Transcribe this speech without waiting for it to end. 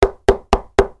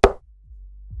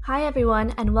Hi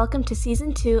everyone, and welcome to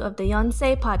Season 2 of the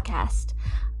Yonsei podcast.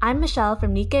 I'm Michelle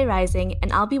from Nikkei Rising,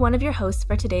 and I'll be one of your hosts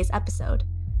for today's episode.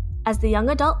 As the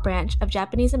young adult branch of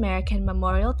Japanese American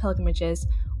Memorial Pilgrimages,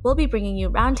 we'll be bringing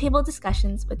you roundtable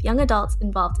discussions with young adults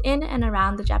involved in and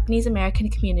around the Japanese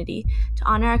American community to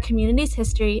honor our community's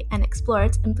history and explore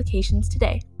its implications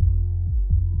today.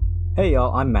 Hey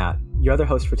y'all, I'm Matt, your other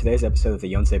host for today's episode of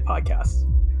the Yonsei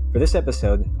podcast. For this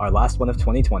episode, our last one of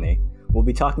 2020, we'll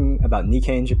be talking about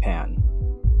Nikkei in Japan.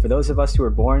 For those of us who were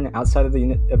born outside of the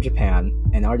unit of Japan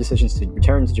and our decisions to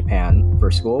return to Japan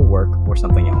for school, work, or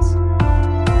something else.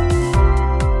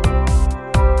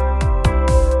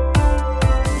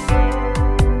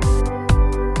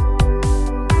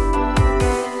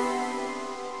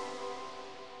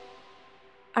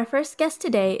 Our first guest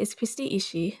today is Kristy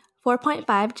Ishii,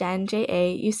 4.5 Gen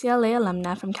JA UCLA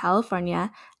alumna from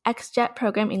California, ex-JET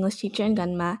program English teacher in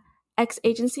Gunma,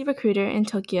 ex-agency recruiter in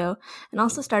Tokyo, and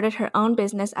also started her own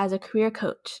business as a career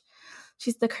coach.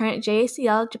 She's the current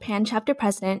JACL Japan chapter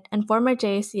president and former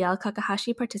JACL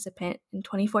Kakahashi participant in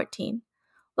 2014.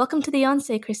 Welcome to the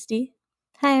Yonsei, Kristy.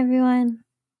 Hi, everyone.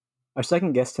 Our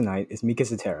second guest tonight is Mika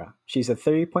Zattera. She's a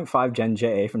 30.5 Gen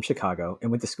JA from Chicago and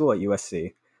went to school at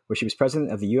USC, where she was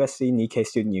president of the USC Nikkei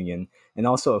Student Union and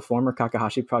also a former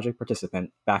Kakahashi Project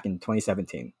participant back in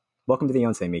 2017. Welcome to the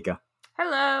Yonsei, Mika.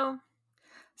 Hello.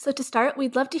 So to start,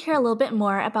 we'd love to hear a little bit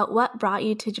more about what brought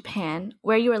you to Japan,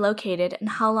 where you were located, and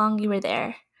how long you were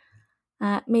there.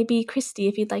 Maybe Kristy,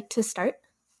 if you'd like to start.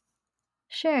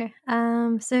 Sure.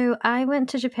 So I went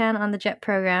to Japan on the JET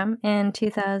program in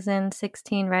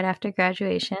 2016, right after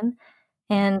graduation.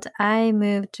 And I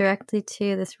moved directly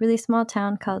to this really small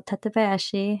town called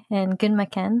Tatebayashi in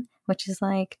Gunma-ken, which is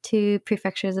like 2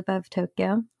 prefectures above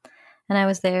Tokyo. And I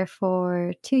was there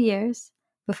for 2 years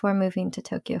before moving to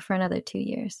Tokyo for another 2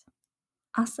 years.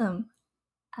 Awesome.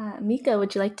 Mika,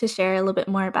 would you like to share a little bit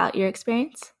more about your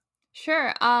experience?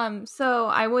 Sure. So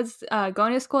I was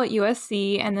going to school at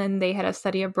USC, and then they had a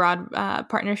study abroad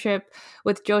partnership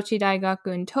with Jochi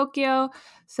Daigaku in Tokyo.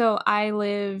 So I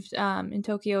lived in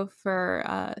Tokyo for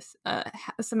a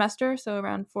semester, so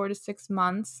around 4 to 6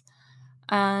 months.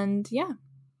 And yeah.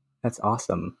 That's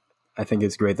awesome. I think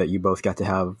it's great that you both got to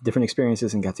have different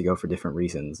experiences and got to go for different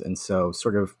reasons. And so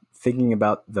sort of thinking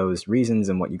about those reasons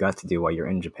and what you got to do while you're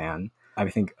in Japan, I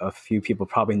think a few people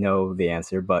probably know the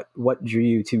answer, but what drew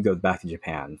you to go back to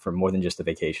Japan for more than just a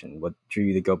vacation? What drew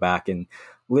you to go back and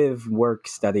live, work,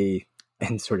 study,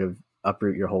 and sort of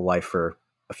uproot your whole life for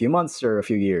a few months or a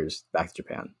few years back to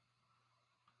Japan?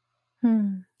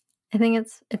 I think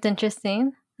it's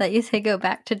interesting that you say go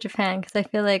back to Japan, because I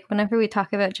feel like whenever we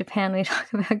talk about Japan, we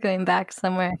talk about going back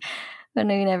somewhere, but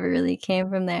we never really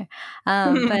came from there.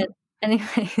 But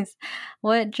anyways,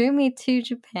 what drew me to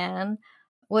Japan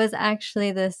was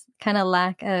actually this kind of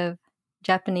lack of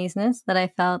Japaneseness that I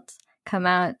felt come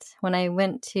out when I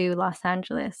went to Los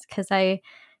Angeles, because I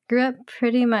grew up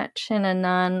pretty much in a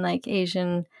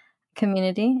non-Asian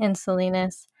community in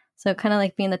Salinas. So kind of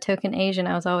like being the token Asian,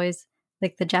 I was always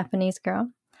like the Japanese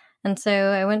girl. And so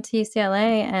I went to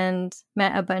UCLA and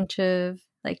met a bunch of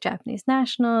Japanese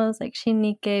nationals, Shin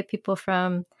Nikkei, people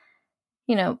from,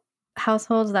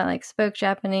 households that spoke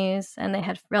Japanese, and they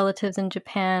had relatives in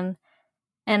Japan.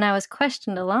 And I was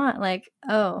questioned a lot,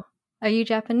 oh, are you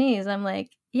Japanese? I'm like,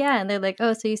 yeah. And they're like,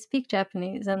 oh, so you speak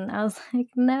Japanese? And I was like,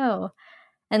 no.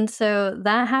 And so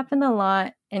that happened a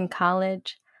lot in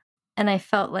college. And I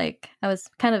felt like I was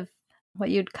kind of what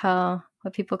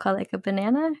people call a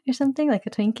banana or something, like a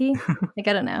Twinkie.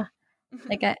 I don't know.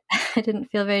 I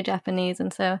didn't feel very Japanese.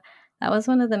 And so that was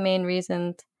one of the main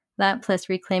reasons, that plus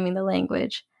reclaiming the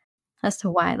language, as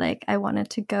to why I wanted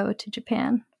to go to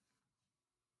Japan.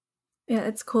 Yeah,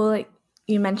 it's cool.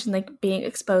 You mentioned being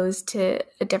exposed to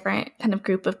a different kind of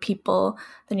group of people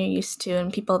than you're used to,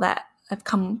 and people that have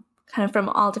come kind of from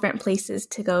all different places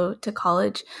to go to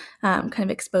college, kind of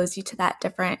expose you to that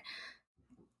different,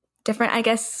 I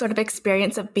guess, sort of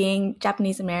experience of being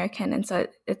Japanese American. And so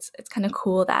it's kind of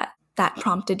cool that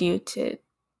prompted you to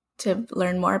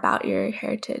learn more about your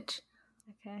heritage.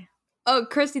 Okay. Oh,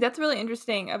 Kristy, that's really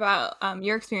interesting about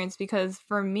your experience, because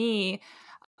for me,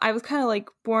 I was kind of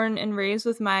born and raised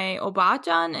with my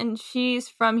Oba-chan, and she's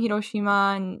from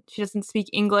Hiroshima, and she doesn't speak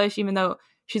English, even though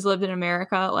she's lived in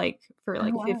America for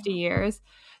 50 years.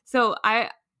 So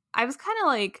I was kind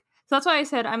of so that's why I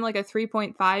said I'm a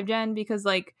 3.5 gen, because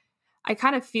I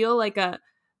kind of feel like a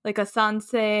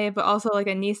sansei, but also a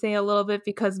nisei a little bit,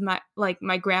 because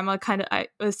my grandma kind of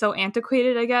was so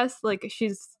antiquated, I guess.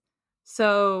 She's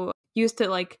so used to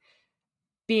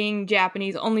being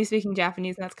Japanese, only speaking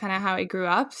Japanese, and that's kind of how I grew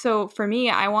up. So for me,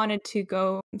 I wanted to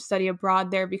go study abroad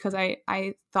there because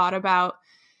I thought about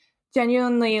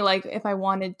genuinely like if I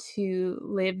wanted to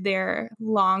live there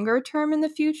longer term in the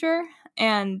future,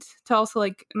 and to also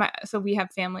like so we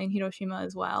have family in Hiroshima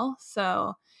as well.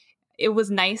 So it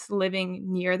was nice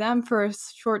living near them for a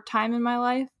short time in my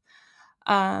life.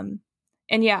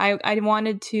 And yeah, I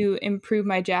wanted to improve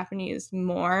my Japanese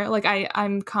more. Like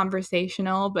I'm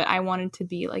conversational, but I wanted to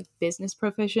be like business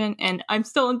proficient, and I'm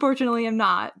still, unfortunately, I'm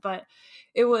not. But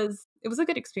it was a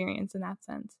good experience in that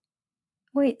sense.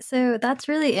 Wait, so that's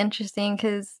really interesting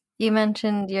because you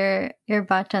mentioned your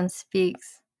bachan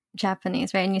speaks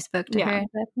Japanese, right? And you spoke to her in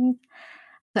Japanese.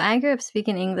 So I grew up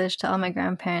speaking English to all my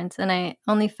grandparents, and I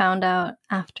only found out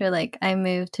after like I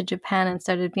moved to Japan and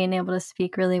started being able to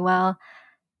speak really well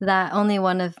that only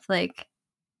one of like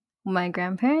my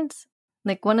grandparents,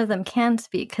 like one of them can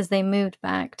speak because they moved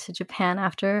back to Japan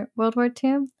after World War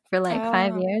II for like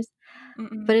 5 years.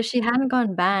 But if she hadn't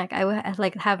gone back, I would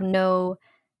like have no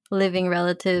living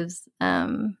relatives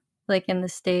like in the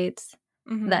States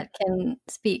that can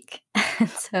speak.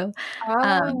 So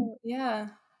yeah,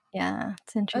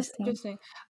 it's interesting. That's interesting.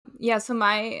 Yeah, so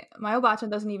my obachan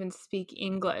doesn't even speak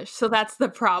English, so that's the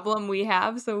problem we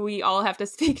have. So we all have to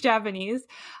speak Japanese,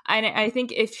 and I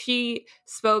think if she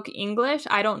spoke English,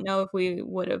 I don't know if we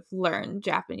would have learned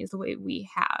Japanese the way we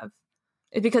have,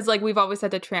 because like we've always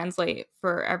had to translate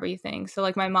for everything. So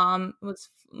like my mom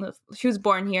she was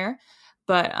born here,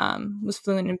 but was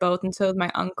fluent in both, and so was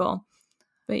my uncle.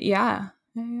 But yeah.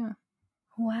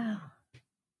 Wow.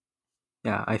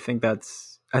 Yeah, I think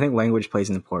language plays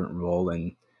an important role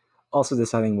in also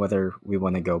deciding whether we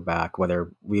want to go back,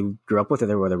 whether we grew up with it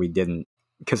or whether we didn't.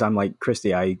 Because I'm like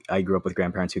Kristy, I grew up with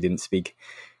grandparents who didn't speak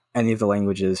any of the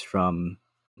languages from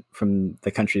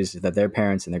the countries that their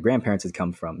parents and their grandparents had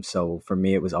come from. So for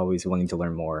me, it was always wanting to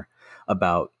learn more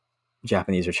about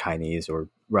Japanese or Chinese or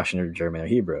Russian or German or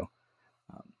Hebrew.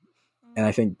 And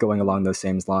I think going along those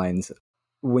same lines,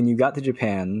 when you got to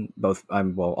Japan,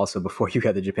 also before you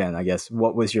got to Japan, I guess,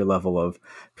 what was your level of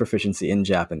proficiency in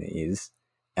Japanese?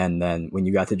 And then when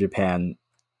you got to Japan,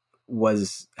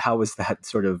 how was that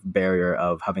sort of barrier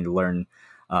of having to learn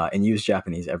and use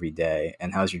Japanese every day?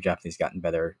 And how's your Japanese gotten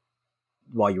better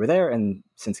while you were there and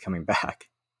since coming back?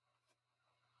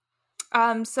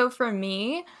 So for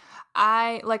me,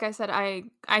 like I said,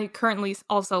 I currently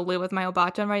also live with my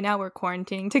obachan right now. We're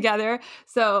quarantining together.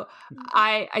 So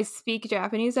I speak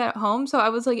Japanese at home. So I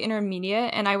was like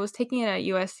intermediate, and I was taking it at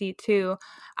USC too.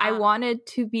 I wanted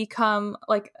to become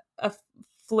like a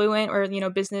fluent or,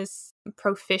 business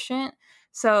proficient.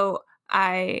 So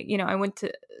I went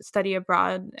to study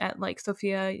abroad at like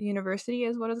Sophia University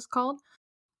is what it's called.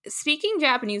 Speaking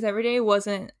Japanese every day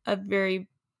wasn't a very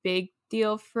big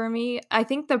deal for me. I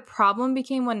think the problem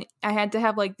became when I had to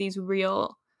have like these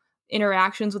real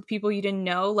interactions with people you didn't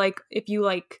know. Like if you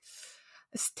like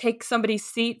take somebody's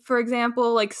seat, for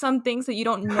example, like some things that you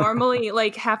don't normally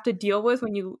like have to deal with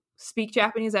when you speak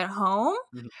Japanese at home.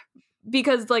 Mm-hmm.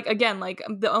 Because like, again, like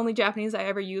the only Japanese I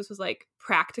ever used was like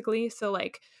practically. So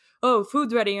like, oh,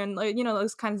 food's ready, and like,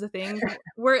 those kinds of things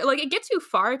where like it gets too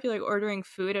far if you're like ordering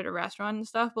food at a restaurant and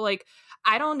stuff. But like,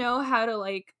 I don't know how to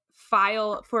like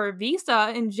file for a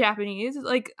visa in Japanese.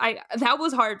 Like that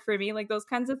was hard for me, like those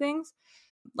kinds of things.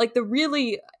 Like the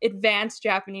really advanced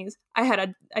Japanese, I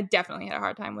definitely had a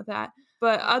hard time with that.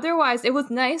 But otherwise, it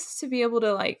was nice to be able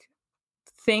to like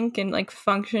think and like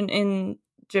function in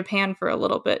Japan for a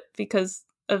little bit because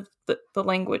of the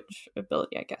language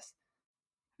ability, I guess.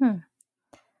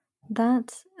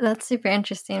 That's super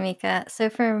interesting, Mika. So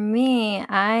for me,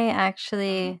 I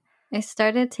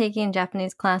started taking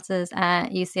Japanese classes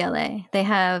at UCLA. They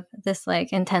have this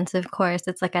like intensive course.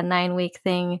 It's like a 9-week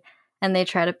thing, and they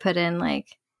try to put in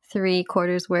like 3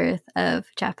 quarters worth of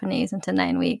Japanese into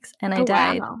 9 weeks. And I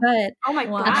died. Wow. But oh my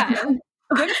god,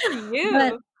 good for you!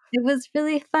 But it was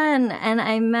really fun, and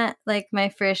I met like my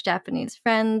first Japanese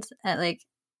friends at like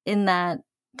in that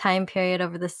time period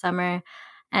over the summer,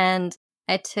 and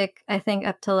I took, I think,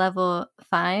 up to level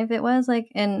 5. It was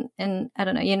like in I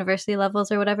don't know, university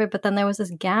levels or whatever. But then there was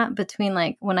this gap between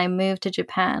like when I moved to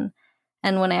Japan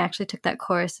and when I actually took that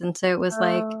course, and so it was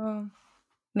like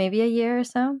maybe a year or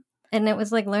so. And it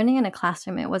was like learning in a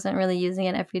classroom. It wasn't really using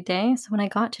it every day. So when I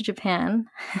got to Japan,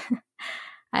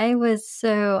 I was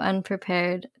so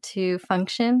unprepared to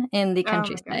function in the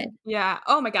countryside. Yeah.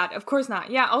 Oh my God. Of course not.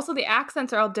 Yeah. Also, the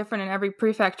accents are all different in every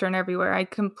prefecture and everywhere. I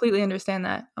completely understand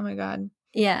that. Oh my God.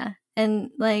 Yeah.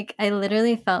 And like, I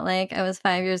literally felt like I was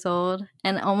 5 years old,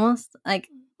 and almost like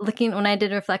when I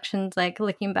did reflections, like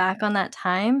looking back on that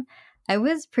time, I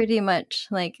was pretty much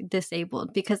like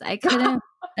disabled because I couldn't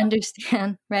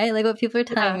understand, right? Like what people are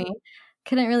telling me,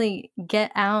 couldn't really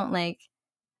get out like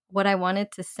what I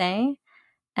wanted to say.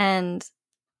 And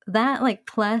that like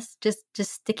plus just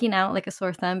sticking out like a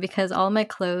sore thumb because all my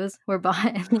clothes were bought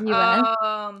in the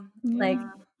US. Like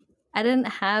I didn't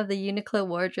have the Uniqlo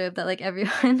wardrobe that like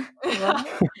everyone wore.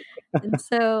 And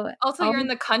so Also, you're in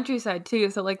the countryside too,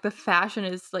 so like the fashion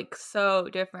is like so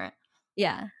different.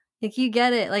 Yeah. Like you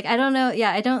get it. Like I don't know.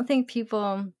 Yeah, I don't think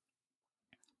people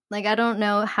like I don't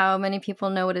know how many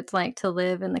people know what it's like to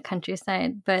live in the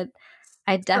countryside, but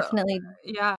I definitely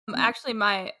Actually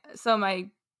my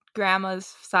grandma's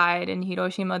side in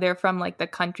Hiroshima, they're from like the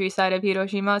countryside of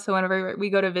Hiroshima, so whenever we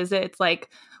go to visit, it's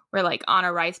like we're like on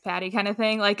a rice paddy kind of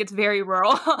thing. Like it's very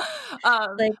rural.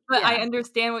 But I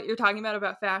understand what you're talking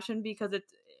about fashion because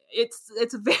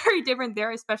it's very different there,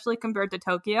 especially compared to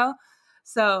Tokyo.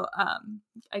 So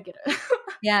I get it.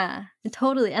 Yeah,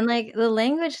 totally. And like the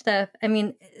language stuff, I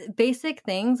mean, basic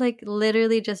things like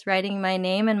literally just writing my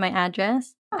name and my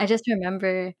address. I just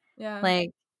remember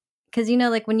like because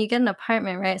like when you get an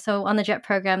apartment, right? So on the JET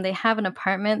program, they have an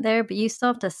apartment there, but you still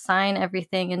have to sign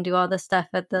everything and do all the stuff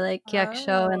at the like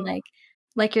gyakusho and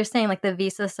like you're saying, like the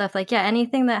visa stuff, like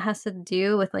anything that has to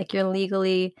do with like your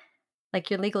legal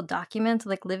documents,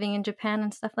 like living in Japan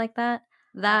and stuff like that.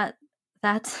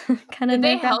 That's kind of Did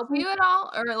they help you at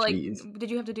all, or like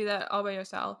did you have to do that all by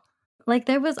yourself? Like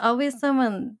there was always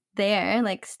someone there,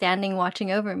 like standing watching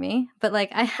over me, but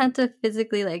like I had to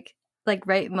physically like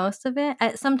write most of it.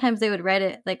 Sometimes they would write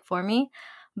it like for me,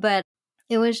 but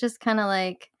it was just kind of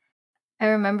like I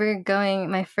remember going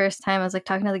my first time. I was like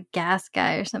talking to the gas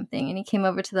guy or something, and he came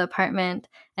over to the apartment,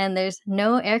 and there's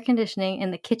no air conditioning in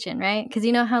the kitchen, right? Because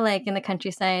you know how like in the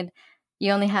countryside,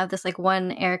 you only have this like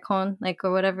one air con, like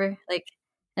or whatever, like,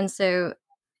 and so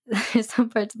there's some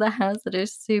parts of the house that are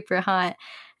super hot.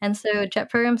 And so JET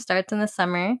program starts in the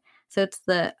summer. So it's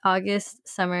the August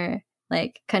summer,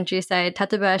 like countryside.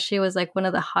 Tatabayashi was like one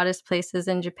of the hottest places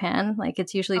in Japan. Like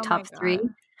it's usually top 3.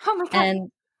 Oh my God.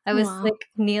 And I was like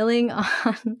kneeling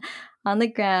on the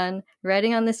ground,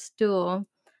 writing on this stool,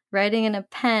 writing in a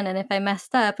pen. And if I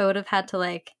messed up, I would have had to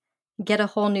like get a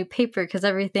whole new paper because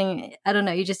everything, I don't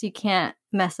know, you can't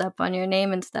mess up on your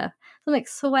name and stuff. So I'm like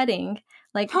sweating,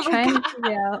 like trying to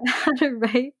figure out how to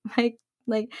write my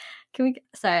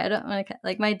sorry, I don't want to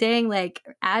like my dang like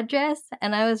address.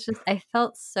 And I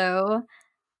felt so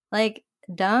like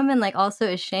dumb and like also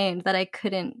ashamed that I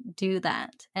couldn't do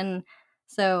that. And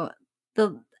so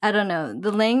I don't know,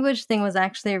 the language thing was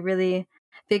actually a really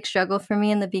big struggle for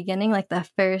me in the beginning, like the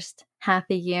first half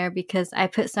a year, because I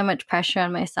put so much pressure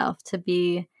on myself to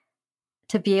be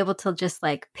able to just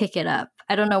like pick it up.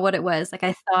 I don't know what it was. Like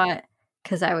I thought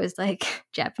because I was like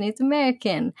Japanese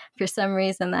American, for some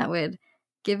reason that would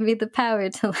give me the power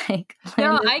to like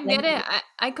learn I get it.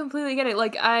 I completely get it.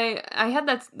 Like I had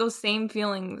those same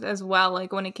feelings as well,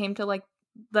 like when it came to like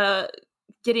the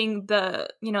getting the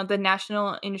the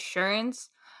national insurance.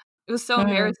 It was so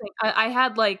embarrassing. I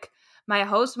had like my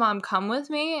host mom come with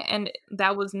me, and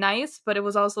that was nice, but it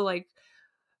was also like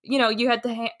you had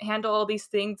to handle all these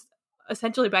things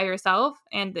essentially by yourself,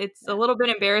 and it's a little bit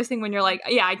embarrassing when you're like,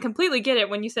 I completely get it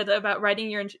when you said about writing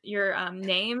your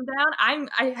name down.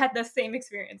 I had the same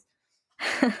experience.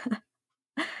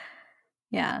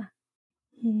 Yeah.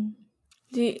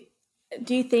 Do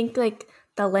you think like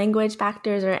the language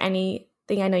factors or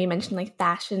anything, I know you mentioned like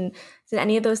fashion, did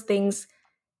any of those things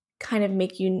kind of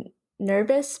make you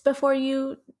nervous before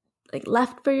you like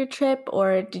left for your trip,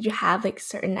 or did you have like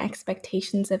certain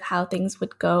expectations of how things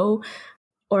would go,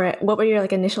 or what were your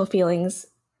like initial feelings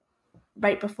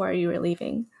right before you were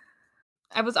leaving?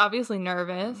 I was obviously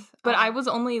nervous, but I was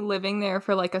only living there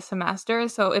for like a semester.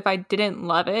 So if I didn't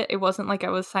love it, it wasn't like I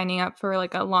was signing up for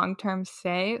like a long-term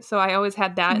stay. So I always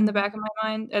had that in the back of my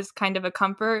mind as kind of a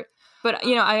comfort. But,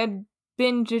 I had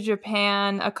been to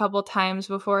Japan a couple times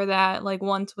before that, like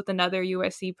once with another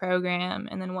USC program,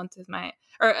 and then once with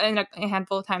and a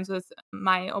handful of times with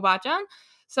my Obachan.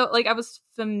 So like I was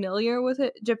familiar with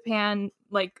it, Japan,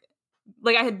 like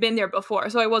I had been there before.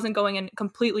 So I wasn't going in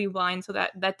completely blind. So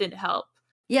that did help.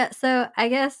 Yeah, so I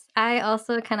guess I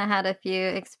also kind of had a few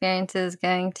experiences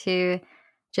going to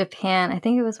Japan. I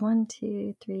think it was 1,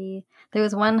 2, 3. There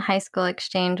was one high school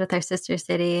exchange with our sister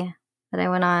city that I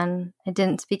went on. I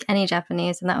didn't speak any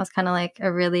Japanese, and that was kind of like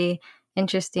a really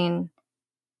interesting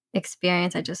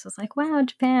experience. I just was like, wow,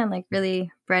 Japan, like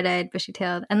really bright-eyed,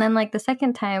 bushy-tailed. And then like the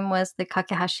second time was the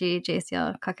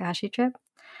JCL Kakehashi trip.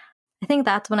 I think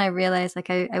that's when I realized like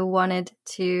I wanted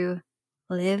to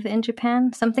live in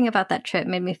Japan. Something about that trip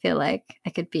made me feel like I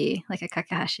could be like a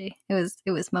Kakahashi.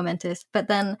 It was momentous. But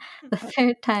then the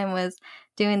third time was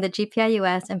doing the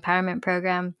GPIUS empowerment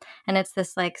program, and it's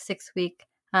this like 6-week.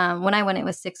 When I went, it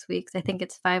was 6 weeks. I think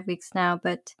it's 5 weeks now,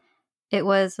 but it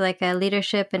was like a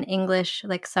leadership and English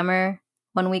like summer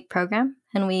 1-week program,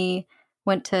 and we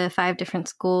went to 5 different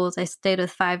schools. I stayed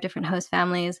with 5 different host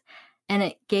families. And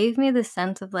it gave me the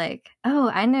sense of like, oh,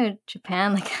 I know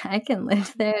Japan. Like I can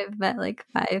live there. I've met like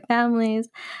 5 families.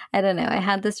 I don't know. I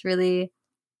had this really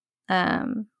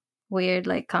weird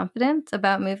like confidence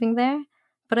about moving there.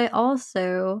 But I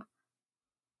also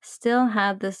still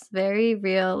had this very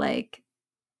real like,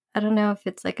 I don't know if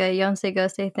it's like a Yonsei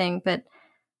Gosei thing, but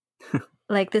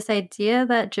like this idea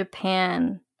that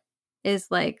Japan is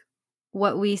like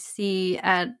what we see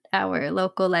at our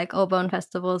local like Obon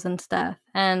festivals and stuff,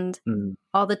 and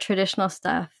all the traditional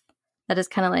stuff that is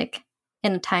kind of like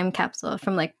in a time capsule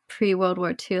from like pre-World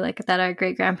War II, like that our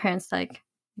great grandparents like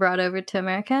brought over to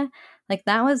America. Like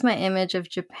that was my image of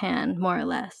Japan, more or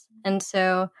less. And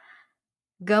so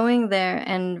going there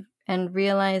and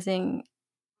realizing,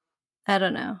 I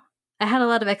don't know, I had a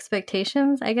lot of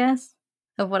expectations, I guess,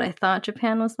 of what I thought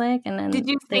Japan was like, and then did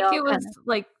you think it was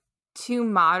like too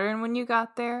modern when you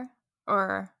got there,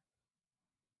 or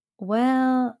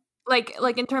well,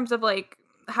 like in terms of like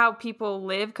how people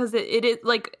live? Because it is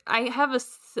like I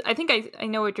think I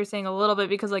know what you're saying a little bit,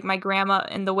 because like my grandma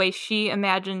and the way she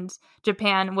imagines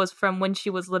Japan was from when she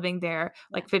was living there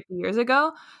like 50 years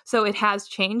ago, so it has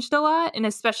changed a lot, and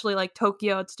especially like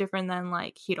Tokyo, it's different than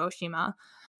like Hiroshima.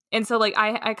 And so like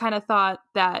I kind of thought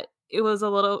that it was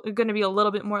going to be a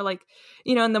little bit more like,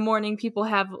 you know, in the morning people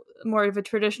have more of a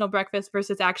traditional breakfast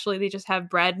versus actually they just have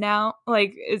bread now.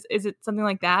 Like, is it something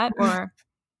like that, or?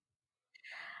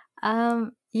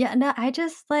 Yeah, no, I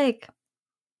just like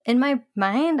in my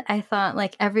mind, I thought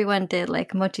like everyone did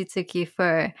like mochitsuki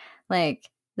for like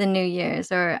the New Year's,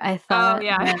 or I thought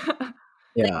that,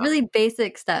 like really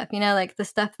basic stuff, you know, like the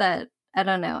stuff that I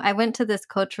don't know. I went to this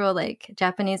cultural like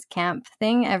Japanese camp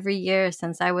thing every year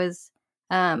since I was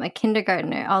a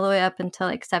kindergartner all the way up until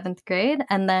like 7th grade,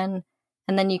 and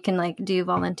then you can like do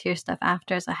volunteer stuff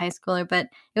after as a high schooler. But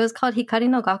it was called Hikari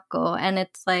no Gakko, and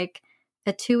it's like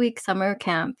a 2-week summer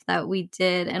camp that we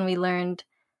did, and we learned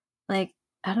like,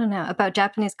 I don't know, about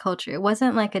Japanese culture. It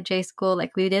wasn't like a J school.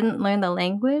 Like we didn't learn the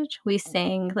language. We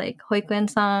sang like hoikuen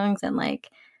songs, and like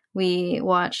we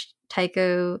watched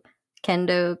taiko,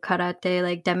 kendo, karate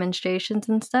like demonstrations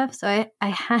and stuff. So I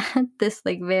had this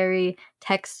like very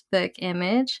textbook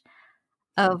image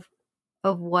of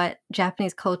what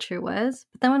Japanese culture was.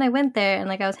 But then when I went there and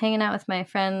like I was hanging out with my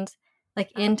friends like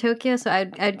in Tokyo, so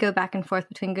I'd go back and forth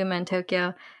between Gunma and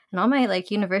Tokyo, and all my like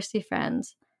university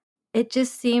friends, it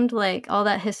just seemed like all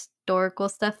that historical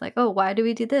stuff, like, oh, why do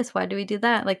we do this? Why do we do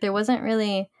that? Like there wasn't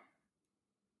really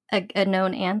a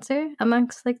known answer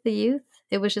amongst like the youth.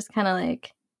 It was just kind of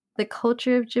like the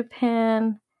culture of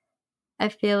Japan, I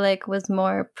feel like, was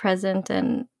more present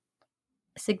and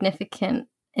significant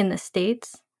in the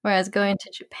States. Whereas going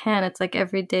to Japan, it's like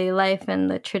everyday life and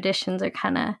the traditions are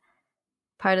kind of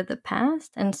part of the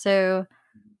past. And so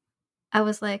I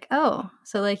was like, oh,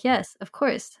 so like, yes, of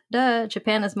course, duh,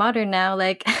 Japan is modern now.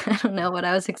 Like, I don't know what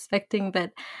I was expecting,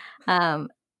 but I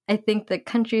think the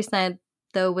countryside,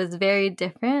 though, was very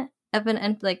different.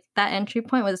 Like that entry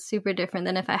point was super different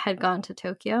than if I had gone to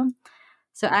Tokyo.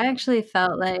 So I actually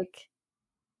felt like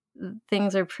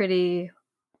things are pretty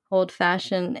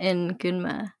old-fashioned in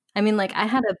Gunma. I mean, like I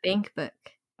had a bank book.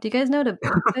 Do you guys know what a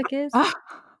bank book is? Is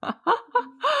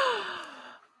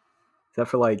that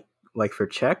for like for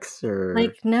checks, or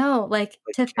like no, like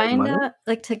to find money? out,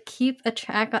 like to keep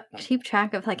track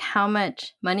of like how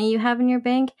much money you have in your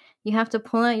bank. You have to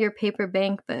pull out your paper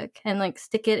bank book and like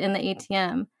stick it in the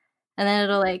ATM, and then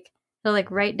it'll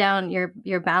write down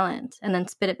your balance and then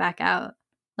spit it back out.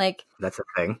 Like that's a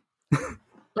thing.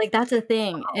 Like that's a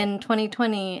thing in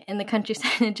 2020 in the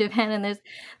countryside of Japan, and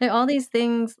there are all these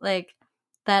things like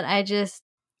that. I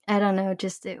don't know,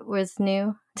 just it was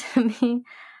new to me,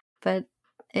 but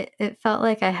it felt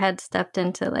like I had stepped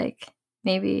into like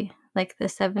maybe like the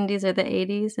 70s or the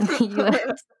 80s in the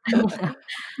US. I don't know.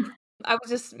 I was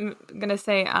just gonna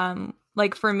say,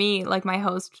 like for me, like my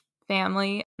host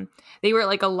family, they were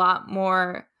like a lot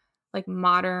more like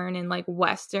modern and like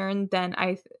Western than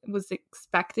I was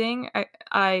expecting.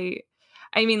 I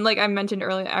mean, like I mentioned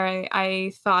earlier,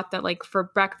 I thought that like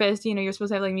for breakfast, you know, you're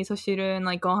supposed to have like miso shiru and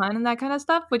like gohan and that kind of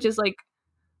stuff, which is like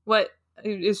what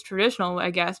is traditional,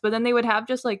 I guess. But then they would have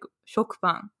just like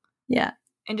shokupan, Yeah,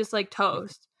 and just like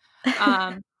toast.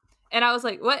 And I was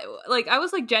like, what? Like, I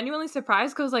was like genuinely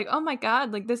surprised because like, oh my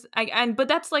God, like this, but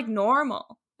that's like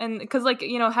normal. And because like,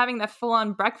 you know, having that full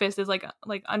on breakfast is like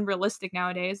unrealistic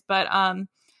nowadays. But, and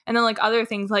then like other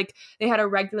things, like they had a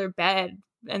regular bed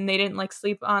and they didn't like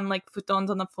sleep on like futons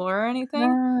on the floor or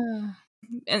anything. Ah.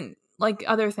 And like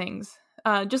other things,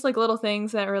 just like little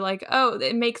things that are like, oh,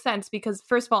 it makes sense because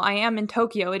first of all, I am in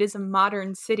Tokyo. It is a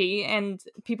modern city and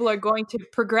people are going to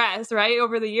progress, right,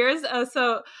 over the years.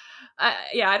 So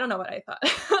yeah, I don't know what I thought.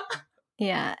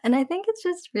 Yeah. And I think it's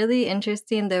just really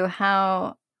interesting though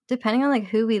how depending on like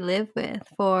who we live with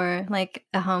for like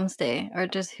a homestay or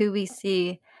just who we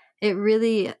see, it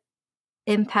really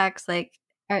impacts like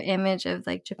our image of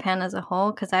like Japan as a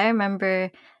whole. Because I remember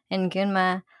in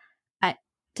Gunma,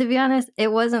 to be honest,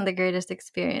 it wasn't the greatest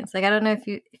experience. Like I don't know if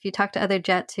you talk to other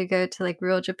Jets who go to like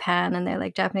rural Japan and they're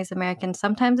like Japanese American,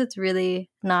 sometimes it's really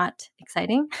not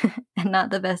exciting and not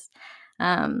the best.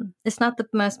 It's not the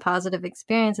most positive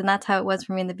experience, and that's how it was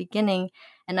for me in the beginning.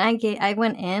 And I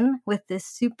went in with this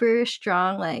super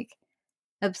strong like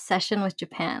obsession with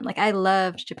Japan. Like I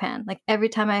loved Japan. Like every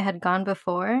time I had gone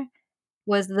before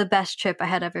was the best trip I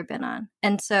had ever been on.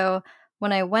 And so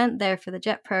when I went there for the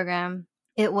JET program,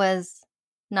 it was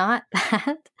not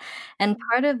that. And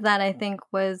part of that I think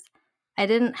was I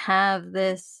didn't have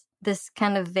this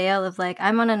kind of veil of like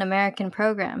I'm on an American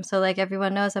program. So like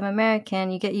everyone knows I'm American.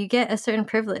 You get a certain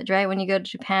privilege, right? When you go to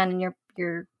Japan and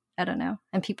you're I don't know,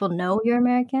 and people know you're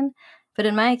American. But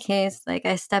in my case, like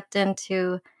I stepped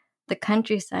into the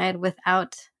countryside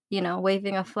without, you know,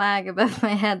 waving a flag above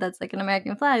my head that's like an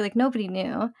American flag. Like nobody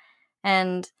knew.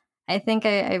 And I think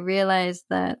I realized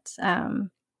that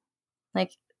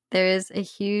like there is a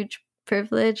huge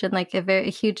privilege and like a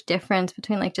huge difference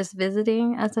between like just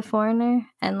visiting as a foreigner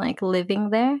and like living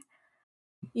there.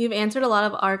 You've answered a lot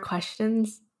of our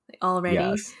questions already,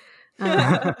 Yes.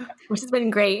 which has been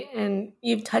great. And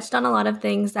you've touched on a lot of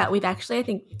things that we've actually, I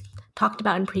think, talked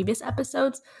about in previous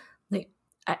episodes. Like,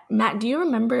 Matt, do you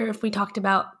remember if we talked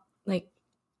about like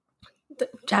the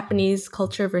Japanese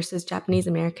culture versus Japanese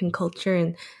American culture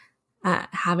and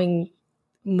having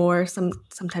more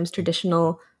sometimes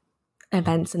traditional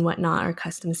events and whatnot or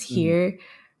customs here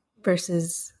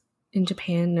versus in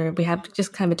Japan, or we have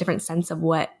just kind of a different sense of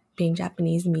what being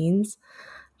Japanese means?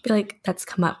 I feel like that's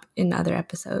come up in other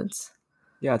episodes.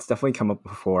 Yeah, it's definitely come up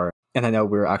before. And I know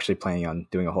we're actually planning on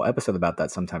doing a whole episode about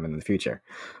that sometime in the future.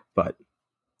 But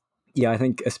yeah, I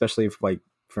think especially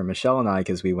for Michelle and I,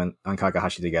 because we went on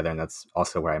Kakahashi together, and that's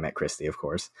also where I met Kristy, of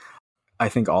course. I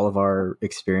think all of our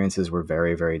experiences were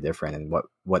very, very different, and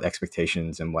what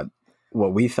expectations and what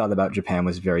we thought about Japan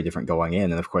was very different going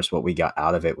in. And of course, what we got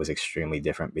out of it was extremely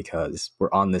different because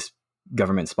we're on this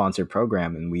government sponsored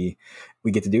program and we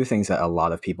get to do things that a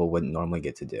lot of people wouldn't normally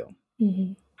get to do.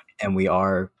 Mm-hmm. And we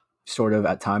are sort of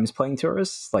at times playing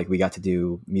tourists. Like we got to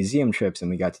do museum trips and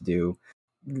we got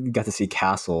to see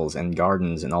castles and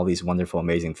gardens and all these wonderful,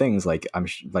 amazing things. Like I'm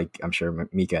sure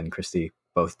Mika and Kristy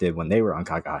both did when they were on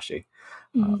Kakahashi.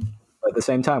 Mm-hmm. But at the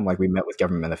same time, like we met with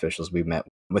government officials, we met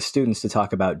with students to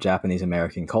talk about Japanese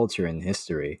American culture and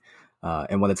history,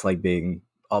 and what it's like being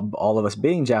all of us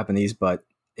being Japanese, but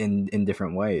in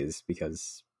different ways.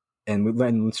 And we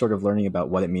learned sort of learning about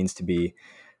what it means to be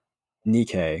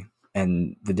Nikkei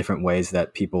and the different ways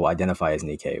that people identify as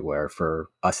Nikkei. Where for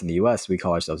us in the U.S., we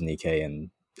call ourselves Nikkei, and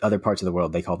other parts of the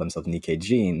world they call themselves Nikkei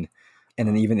Jin. And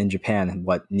then even in Japan,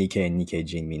 what Nikkei and Nikkei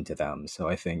Jin mean to them. So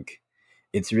I think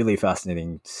it's really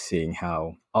fascinating seeing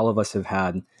how all of us have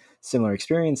had similar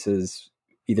experiences,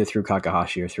 either through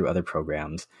Kakahashi or through other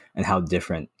programs, and how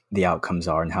different the outcomes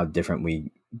are and how different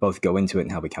we both go into it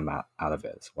and how we come out of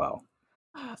it as well.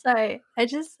 Sorry,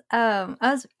 because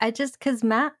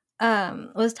Matt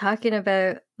was talking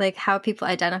about like how people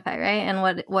identify, right? And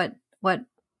what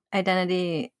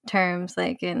identity terms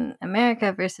like in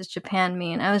America versus Japan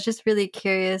mean. I was just really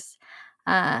curious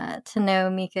to know,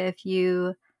 Mika, if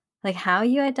you like how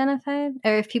you identified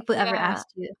or if people ever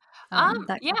asked you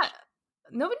that yeah, question.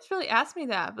 Nobody's really asked me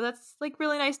that, but that's like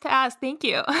really nice to ask. Thank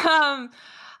you.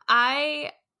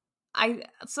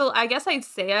 So I guess I'd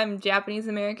say I'm Japanese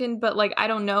American, but like I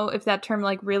don't know if that term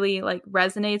like really like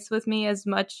resonates with me as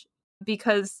much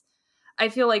because I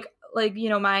feel like you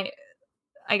know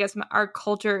our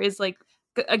culture is like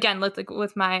again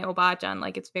with my Obachan,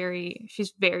 like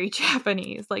she's very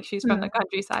Japanese, like she's from the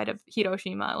countryside of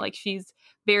Hiroshima, like she's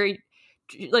very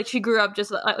like she grew up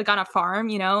just like on a farm,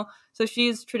 you know, so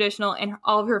she's traditional and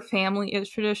all of her family is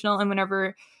traditional, and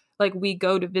whenever like we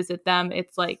go to visit them,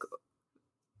 it's like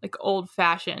old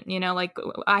fashioned, you know, like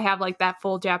I have like that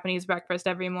full Japanese breakfast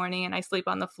every morning and I sleep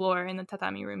on the floor in the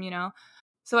tatami room, you know.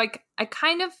 So I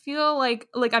kind of feel like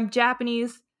I'm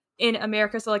Japanese in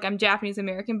America. So like I'm Japanese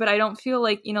American, but I don't feel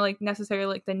like, you know, like necessarily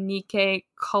like the Nikkei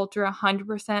culture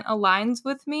 100% aligns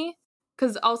with me.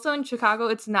 Because also in Chicago,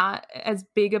 it's not as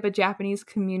big of a Japanese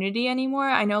community anymore.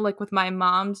 I know like with my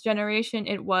mom's generation,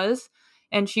 it was.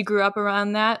 And she grew up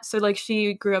around that. So like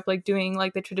she grew up like doing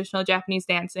like the traditional Japanese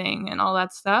dancing and all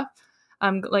that stuff.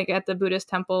 Like at the Buddhist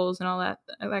temples and all that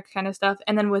kind of stuff.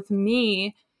 And then with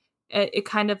me, it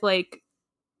kind of like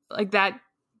that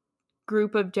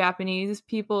group of Japanese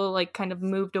people like kind of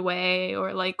moved away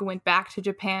or like went back to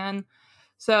Japan.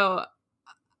 So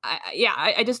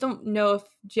I just don't know if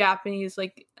Japanese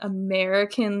like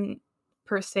American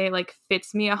per se like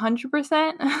fits me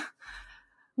 100%.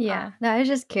 Yeah, no, I was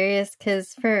just curious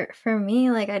because for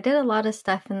me, like I did a lot of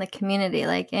stuff in the community,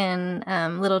 like in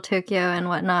Little Tokyo and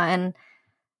whatnot. And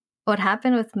what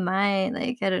happened with my,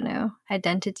 like, I don't know,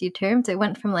 identity terms, it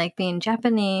went from like being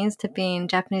Japanese to being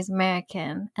Japanese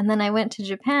American. And then I went to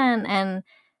Japan and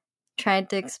tried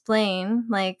to explain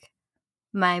like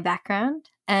my background,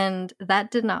 and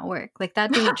that did not work. Like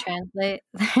that didn't translate,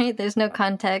 right? There's no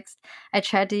context. I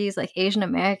tried to use like Asian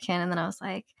American, and then I was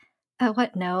like, oh,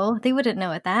 what? No, they wouldn't know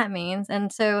what that means.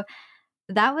 And so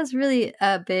that was really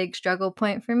a big struggle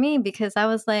point for me because I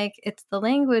was like, it's the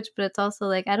language, but it's also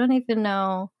like, I don't even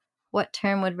know what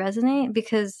term would resonate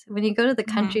because when you go to the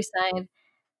countryside,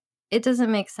 it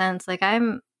doesn't make sense. Like I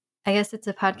guess it's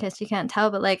a podcast, you can't tell,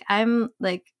 but like I'm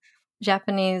like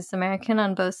Japanese American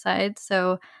on both sides.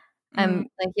 So I'm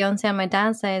like Yonsei on my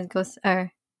dad's side,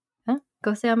 Gosei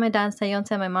on my dad's side,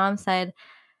 Yonsei on my mom's side.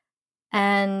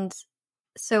 And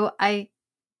so I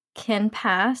can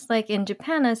pass like in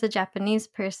Japan as a Japanese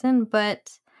person, but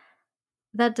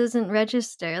that doesn't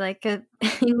register. Like a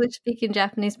English speaking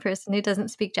Japanese person who doesn't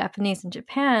speak Japanese in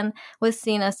Japan was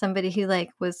seen as somebody who like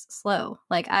was slow.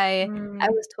 Like I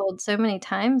was told so many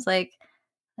times like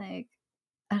I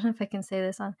don't know if I can say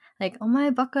this on like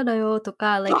omae baka da yo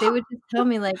toka, like they would just tell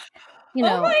me like, you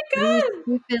know, oh my really God.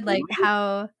 stupid, like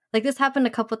how like this happened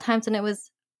a couple times and it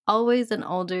was always an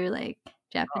older like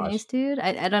Japanese dude.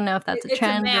 I don't know if that's a It's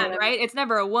trend a or man, whatever. right? It's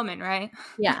never a woman, right?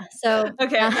 Yeah. So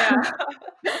Okay, yeah.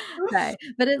 right.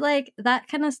 But it like that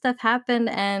kind of stuff happened,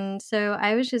 and so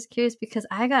I was just curious because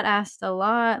I got asked a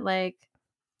lot like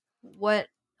what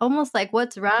almost like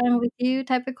what's wrong with you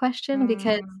type of question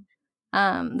because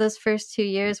those first 2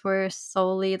 years were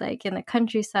solely like in the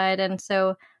countryside, and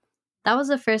so that was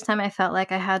the first time I felt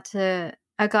like I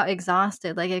got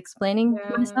exhausted like explaining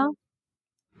myself.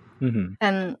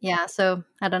 And yeah, so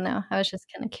I don't know, I was just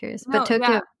kind of curious. But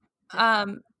Tokyo,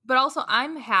 but also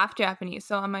I'm half Japanese,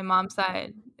 so on my mom's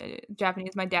side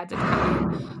Japanese, my dad's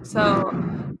Italian. So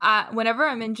whenever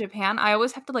I'm in Japan, I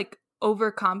always have to like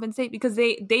overcompensate because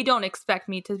they don't expect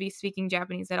me to be speaking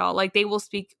Japanese at all. Like they will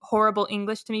speak horrible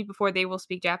English to me before they will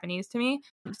speak Japanese to me.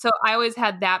 So I always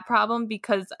had that problem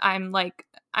because I'm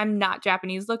not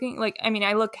Japanese looking. Like, I mean,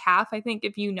 I look half, I think,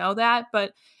 if you know that,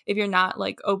 but if you're not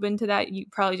like open to that, you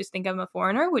probably just think I'm a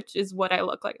foreigner, which is what I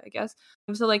look like, I guess.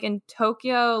 So like in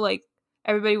Tokyo, like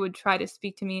everybody would try to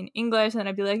speak to me in English and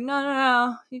I'd be like,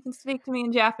 no, you can speak to me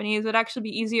in Japanese. It would actually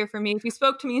be easier for me if you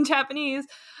spoke to me in Japanese.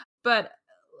 But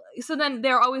so then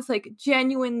they're always like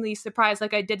genuinely surprised,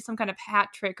 like I did some kind of hat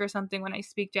trick or something when I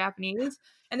speak Japanese,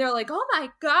 and they're like, oh my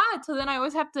God. So then I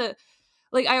always have to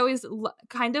like, I always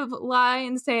kind of lie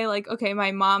and say like, okay,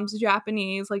 my mom's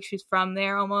Japanese, like she's from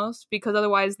there almost, because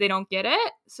otherwise they don't get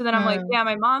it. So then I'm like, yeah,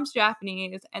 my mom's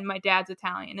Japanese and my dad's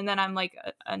Italian, and then I'm like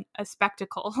a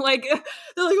spectacle. Like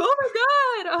they're like, oh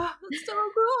my God, that's so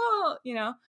cool, you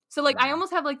know. So like I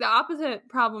almost have like the opposite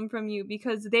problem from you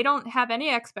because they don't have any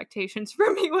expectations for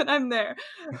me when I'm there.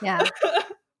 Yeah,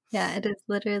 it is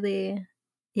literally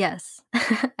yes.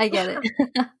 I get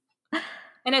it.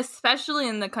 And especially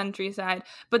in the countryside.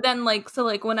 But then like, so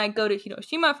like when I go to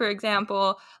Hiroshima, for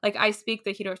example, like I speak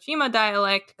the Hiroshima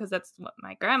dialect because that's what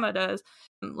my grandma does.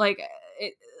 Like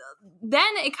then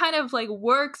it kind of like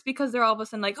works because they're all of a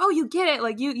sudden like, oh, you get it.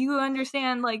 Like you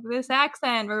understand like this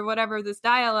accent or whatever, this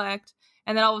dialect.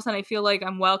 And then all of a sudden I feel like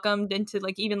I'm welcomed into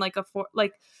like even like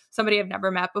like somebody I've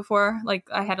never met before. Like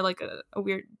I had like a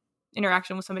weird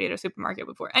interaction with somebody at a supermarket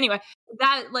before. Anyway,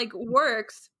 that like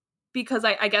works because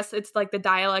I guess it's like the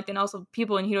dialect, and also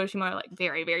people in Hiroshima are like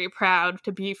very, very proud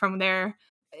to be from there.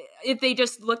 If they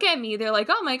just look at me, they're like,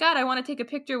 oh my God, I want to take a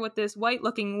picture with this white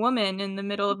looking woman in the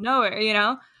middle of nowhere, you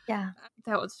know? Yeah.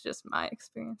 That was just my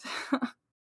experience.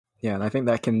 Yeah, and I think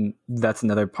that's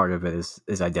another part of it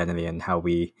is identity and how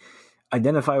we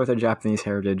identify with our Japanese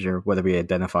heritage, or whether we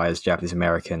identify as Japanese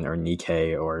American or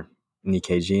Nikkei or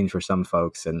Nikkei gene for some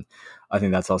folks. And I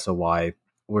think that's also why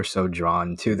we're so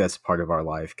drawn to this part of our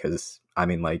life. Because I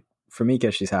mean, like for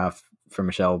Mika, she's half for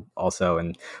Michelle also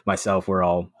and myself, we're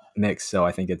all mixed. So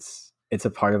I think it's a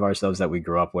part of ourselves that we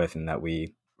grew up with and that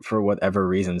we, for whatever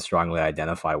reason, strongly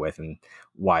identify with. And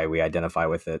why we identify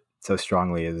with it so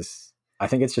strongly is, I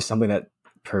think it's just something that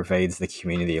pervades the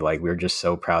community. Like, we're just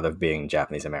so proud of being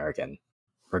Japanese American,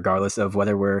 regardless of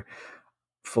whether we're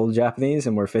full Japanese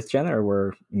and we're 5th gen or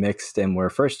we're mixed and we're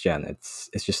 1st gen. It's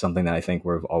just something that I think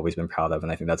we've always been proud of.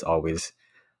 And I think that's always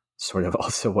sort of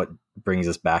also what brings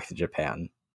us back to Japan.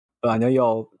 But I know you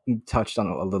all touched on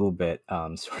a little bit,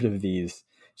 sort of these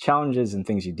challenges and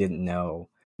things you didn't know,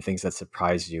 things that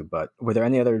surprised you. But were there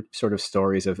any other sort of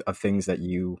stories of things that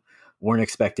you weren't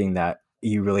expecting that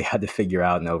you really had to figure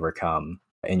out and overcome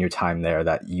in your time there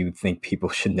that you think people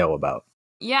should know about?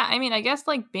 Yeah, I mean, I guess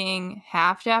like being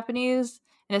half Japanese,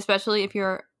 and especially if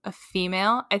you're a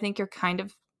female, I think you're kind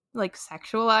of like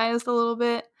sexualized a little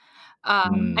bit. I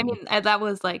mean, that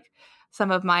was like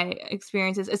some of my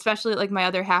experiences, especially like my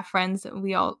other half friends.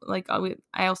 We all like,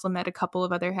 I also met a couple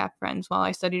of other half friends while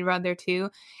I studied around there too.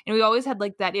 And we always had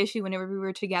like that issue whenever we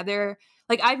were together.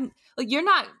 Like,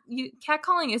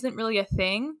 catcalling isn't really a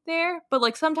thing there, but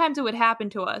like sometimes it would happen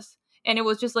to us. And it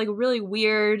was just like really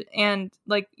weird. And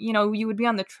like, you know, you would be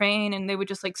on the train and they would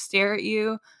just like stare at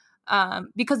you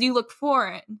because you look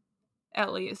foreign,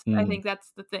 at least. I think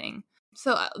that's the thing.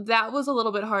 So that was a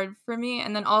little bit hard for me.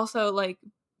 And then also like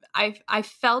I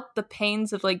felt the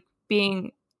pains of like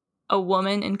being a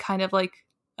woman in kind of like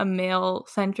a male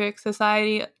centric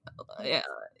society.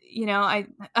 You know, I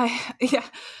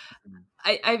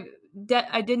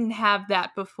didn't have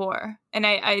that before. And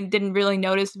I didn't really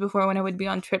notice it before when I would be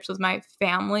on trips with my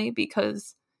family,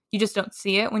 because you just don't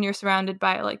see it when you're surrounded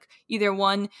by like either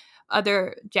one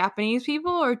other Japanese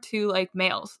people or two like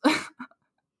males.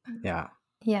 Yeah.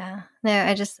 Yeah.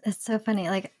 No, it's so funny.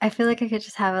 Like, I feel like I could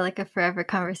just have a forever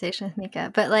conversation with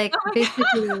Mika. But like,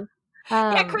 basically,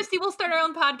 yeah, Kristy, we'll start our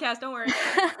own podcast. Don't worry.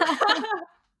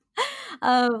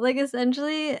 like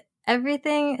essentially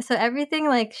everything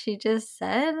like she just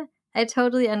said, I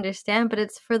totally understand, but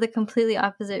it's for the completely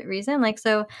opposite reason. Like,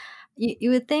 so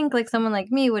you would think like someone like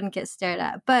me wouldn't get stared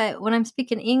at, but when I'm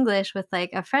speaking English with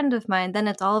like a friend of mine, then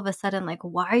it's all of a sudden like,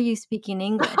 why are you speaking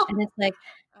English? And it's like,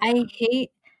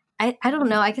 I don't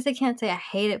know. I guess I can't say I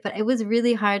hate it, but it was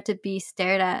really hard to be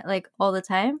stared at like all the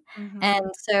time. Mm-hmm. And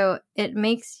so it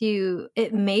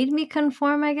made me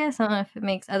conform, I guess. I don't know if it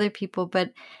makes other people,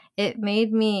 but it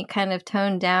made me kind of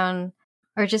tone down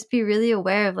or just be really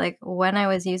aware of like when I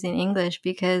was using English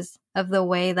because of the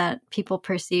way that people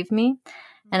perceive me.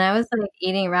 And I was like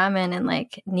eating ramen in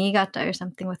like Niigata or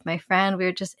something with my friend. We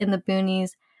were just in the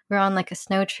boonies. We were on like a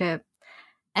snow trip.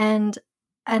 And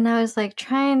I was like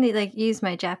trying to like use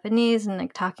my Japanese and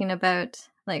like talking about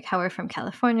like how we're from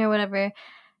California or whatever.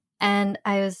 And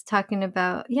I was talking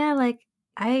about, like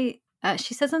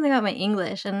she said something about my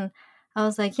English and I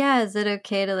was like, yeah, is it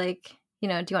okay to like, do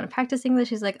you want to practice English?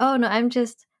 She's like, oh no, I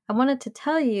wanted to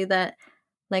tell you that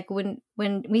like when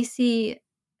we see,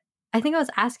 I think I was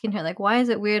asking her like, why is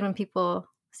it weird when people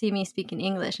see me speaking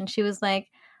English? And she was like,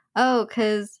 oh,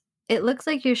 'cause it looks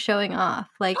like you're showing off.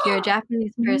 Like you're a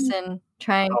Japanese person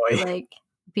trying to like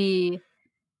be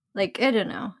like, I don't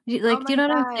know. Do you know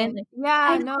what I'm saying? Like,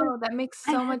 yeah, no, that makes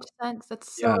so much sense.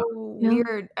 That's so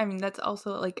weird. I mean, that's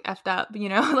also like effed up,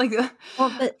 like.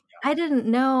 Well, but I didn't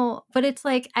know. But it's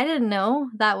like I didn't know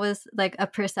that was like a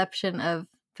perception of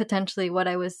potentially what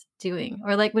I was doing,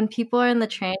 or like when people are in the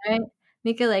train, right,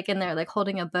 Mika, like, and they're like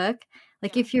holding a book.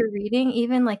 Like if you're reading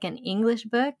even like an English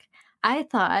book, I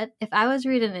thought if I was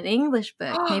reading an English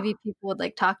book, maybe people would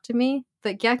like talk to me.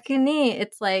 But gyakuni,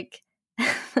 it's like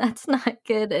that's not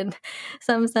good in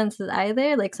some senses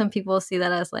either. Like some people see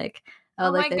that as like,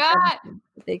 like my God,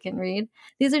 they can read.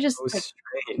 These are just like,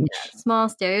 strange. small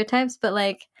stereotypes, but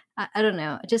like I don't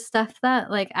know, just stuff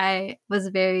that like I was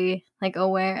very like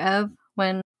aware of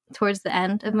when towards the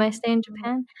end of my stay in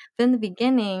Japan. But in the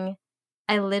beginning,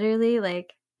 I literally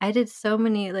like I did so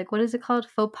many like, what is it called,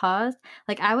 faux pas.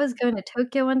 Like I was going to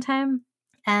Tokyo one time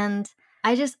and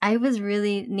I was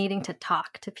really needing to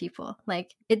talk to people.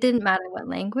 Like it didn't matter what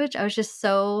language. I was just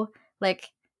so like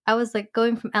I was like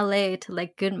going from LA to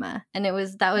like Gunma, and that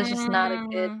was just not a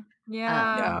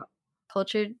good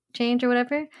culture change or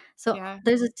whatever. So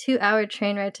there's a 2-hour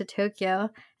train ride to Tokyo,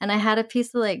 and I had a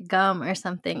piece of like gum or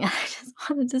something, and I just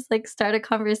wanted to like start a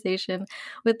conversation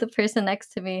with the person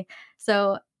next to me.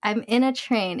 So I'm in a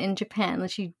train in Japan,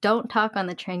 which you don't talk on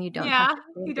the train, you don't talk to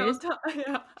strangers. You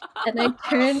don't talk. And I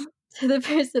turn to the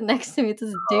person next to me,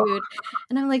 this dude,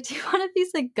 and I'm like, do you want a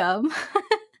piece of gum?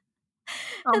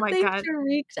 Oh my God. They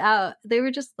freaked out. They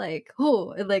were just like,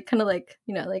 oh, like kind of like,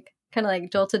 like kind of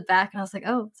like jolted back, and I was like,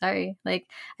 oh, sorry. Like,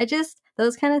 I just,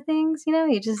 those kind of things, you know,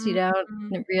 you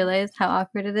don't realize how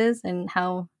awkward it is and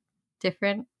how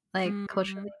different, like,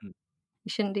 culturally. You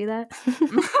shouldn't do that.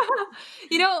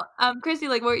 Kristy,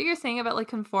 like what you're saying about like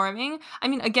conforming. I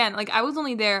mean, again, like I was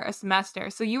only there a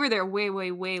semester, so you were there way,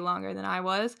 way, way longer than I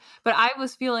was. But I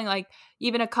was feeling like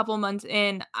even a couple months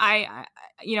in, I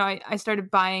started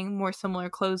buying more similar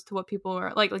clothes to what people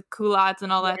were like culottes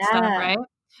and all that stuff, right?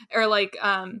 Or like,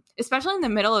 especially in the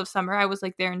middle of summer, I was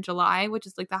like there in July, which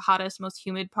is like the hottest, most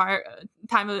humid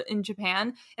in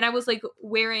Japan, and I was like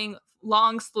wearing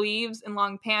long sleeves and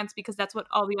long pants because that's what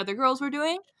all the other girls were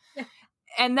doing.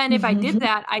 And then if I did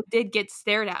that, I did get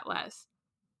stared at less.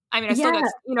 I mean, I still got,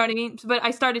 you know what I mean? But I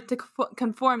started to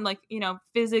conform, like,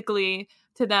 physically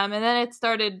to them. And then it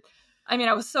started, I mean,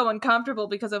 I was so uncomfortable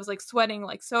because I was like sweating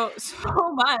like so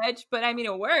much, but I mean,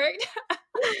 it worked.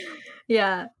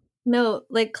 Yeah. No,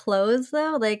 like clothes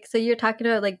though, like, so you're talking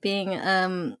about like being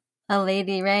a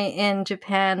lady, right, in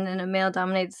Japan in a male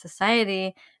dominated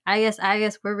society. I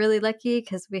guess we're really lucky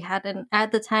because we hadn't,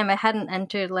 at the time, I hadn't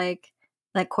entered like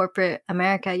corporate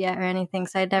America yet or anything,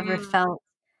 so I never felt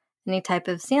any type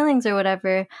of ceilings or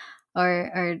whatever,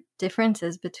 or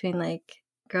differences between like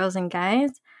girls and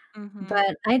guys.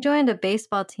 But I joined a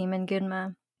baseball team in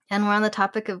Gunma, and we're on the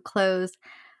topic of clothes.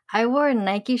 I wore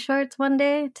Nike shorts one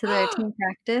day to their team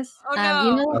practice. Oh, no.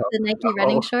 You know, the Nike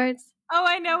running shorts? Oh,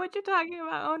 I know what you're talking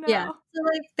about. Oh, no. Yeah. So,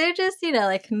 like, they're just,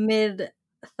 like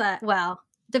mid-thigh. Well,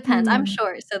 depends. I'm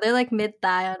short, so they're like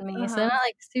mid-thigh on me. So they're not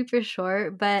like super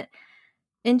short. But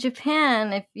in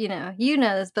Japan, if you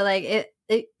know this, but like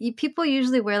people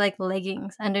usually wear like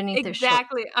leggings underneath their shorts.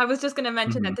 Exactly. I was just going to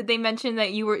mention that. Did they mention that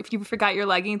if you forgot your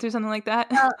leggings or something like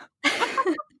that?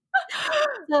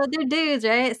 So they're dudes,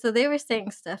 right? So they were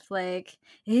saying stuff like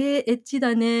 "ecchi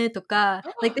da ne" toka.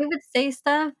 Like they would say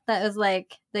stuff that was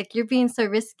like you're being so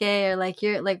risque, or like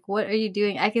you're like, what are you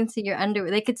doing? I can see your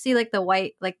underwear. They could see like the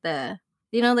white, like the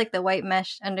like the white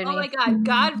mesh underneath. Oh my god!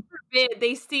 God forbid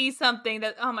they see something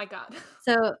that. Oh my god.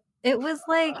 So it was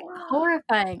like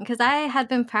horrifying because I had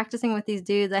been practicing with these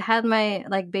dudes. I had my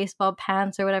like baseball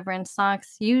pants or whatever and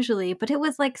socks usually, but it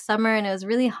was like summer and it was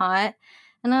really hot.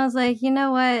 And I was like, you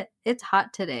know what? It's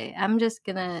hot today. I'm just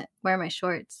going to wear my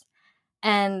shorts.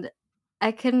 And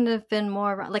I couldn't have been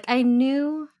more like, I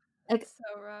knew like, it's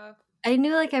so rough. I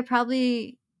knew like I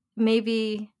probably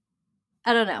maybe,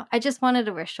 I don't know. I just wanted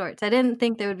to wear shorts. I didn't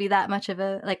think there would be that much of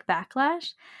a like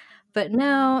backlash. But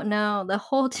no, the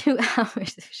whole 2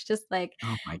 hours, it was just like,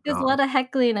 there's a lot of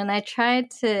heckling, and I tried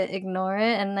to ignore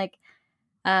it. And like,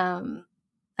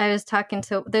 I was talking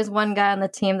to, there's one guy on the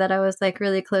team that I was like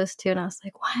really close to, and I was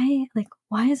like,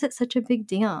 why is it such a big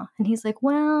deal? And he's like,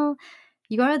 well,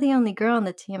 you are the only girl on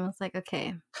the team. I was like,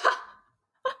 okay.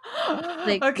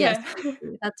 Like, okay. Yes,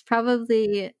 that's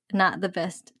probably not the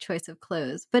best choice of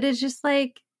clothes, but it's just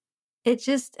like, I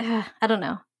don't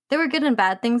know. There were good and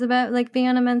bad things about like being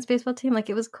on a men's baseball team. Like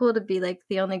it was cool to be like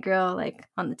the only girl like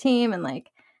on the team, and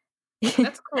like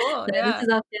that's cool. Yeah. This is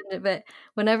off tangent, but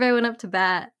whenever I went up to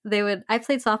bat, I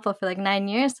played softball for like 9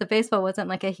 years, so baseball wasn't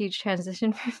like a huge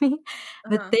transition for me.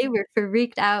 But they were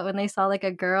freaked out when they saw like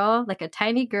a girl, like a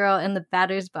tiny girl in the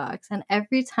batter's box. And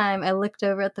every time I looked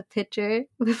over at the pitcher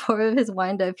before his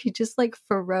windup, he just like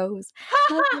froze.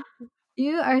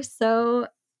 You are so,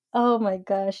 oh my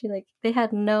gosh. They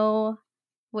had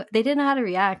they didn't know how to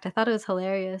react. I thought it was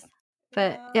hilarious.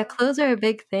 But yeah, clothes are a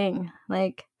big thing,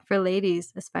 like for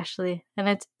ladies especially. And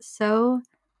it's so,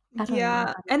 I don't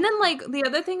know. And then like the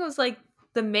other thing was like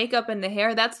the makeup and the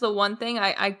hair. That's the one thing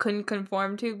I couldn't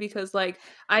conform to because like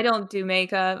I don't do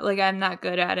makeup. Like I'm not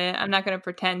good at it. I'm not going to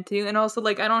pretend to. And also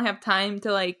like I don't have time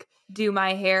to like do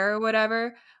my hair or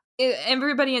whatever.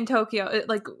 Everybody in Tokyo,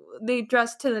 like they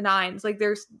dress to the nines. Like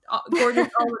they're gorgeous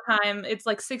all the time. It's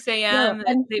like 6 a.m.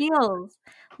 And heels.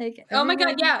 Like, oh my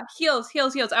god, yeah, heels.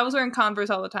 I was wearing Converse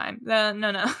all the time.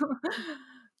 No.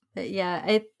 But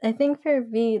yeah, I think for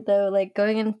me though, like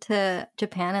going into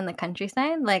Japan in the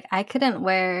countryside, like I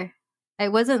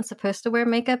wasn't supposed to wear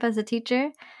makeup as a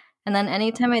teacher. And then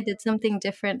anytime I did something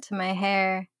different to my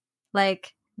hair,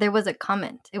 like there was a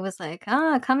comment. It was like,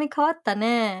 kami kawatta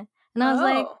ne. And I was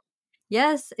like,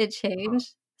 yes, it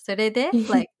changed. So they did?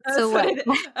 Like, so what?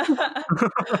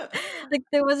 Like,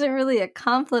 there wasn't really a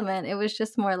compliment. It was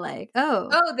just more like,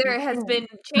 there has been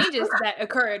changes that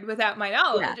occurred without my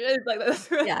knowledge. Yeah. Like this.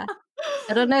 Yeah.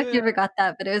 I don't know if you ever got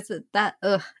that, but it was that,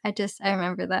 I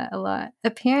remember that a lot.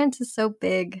 Appearance is so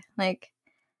big. Like,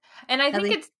 and I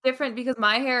think it's different because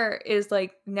my hair is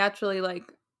like naturally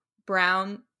like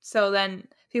brown. So then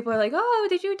people are like, oh,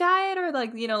 did you dye it? Or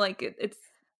like, like it's,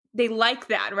 they like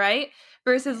that, right?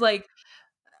 Versus like,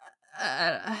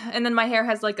 and then my hair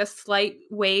has like a slight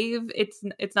wave. It's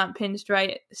not pinned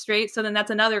straight. So then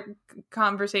that's another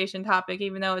conversation topic,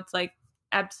 even though it's like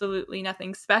absolutely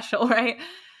nothing special, right?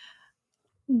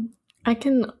 I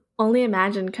can only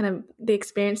imagine kind of the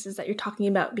experiences that you're talking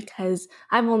about, because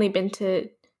I've only been to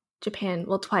Japan,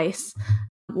 well, twice.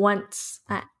 Once,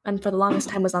 and for the longest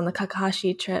time, was on the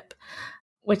Kakahashi trip,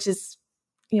 which is,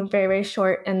 very, very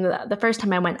short. And the first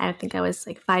time I went, I think I was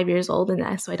like 5 years old,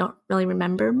 and so I don't really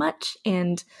remember much.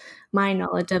 And my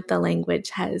knowledge of the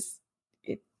language has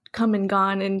come and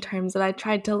gone in terms that I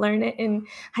tried to learn it in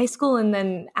high school, and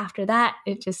then after that,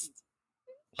 it just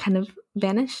kind of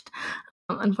vanished,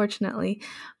 unfortunately.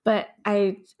 But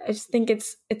I just think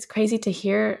it's crazy to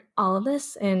hear all of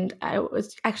this, and I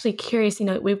was actually curious.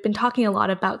 We've been talking a lot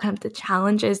about kind of the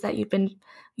challenges that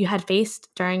you had faced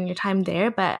during your time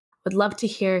there, but would love to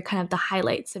hear kind of the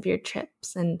highlights of your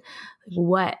trips and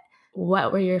what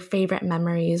were your favorite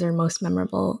memories or most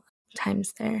memorable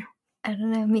times there. I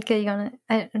don't know, Mika, you wanna?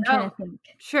 I'm trying to think.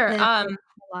 Sure. A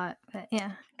lot, but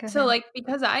yeah, go So ahead. like,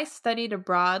 because I studied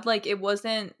abroad, like it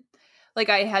wasn't like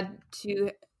I had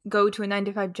to go to a 9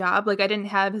 to 5 job. Like I didn't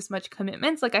have as much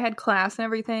commitments. Like I had class and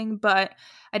everything, but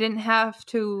I didn't have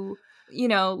to,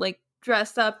 like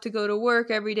dress up to go to work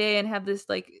every day and have this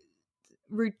like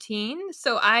routine.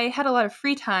 So I had a lot of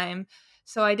free time.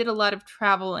 So I did a lot of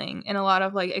traveling and a lot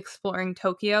of like exploring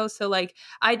Tokyo. So like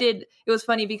it was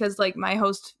funny because like my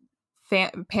host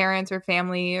parents or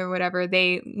family or whatever,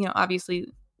 they, obviously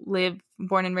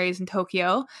born and raised in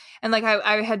Tokyo. And like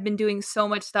I had been doing so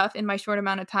much stuff in my short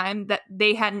amount of time that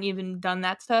they hadn't even done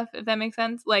that stuff, if that makes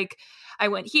sense. Like I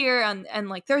went here and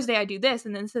like Thursday I do this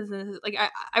and then this is like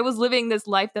I was living this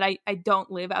life that I don't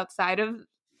live outside of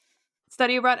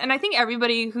study abroad. And I think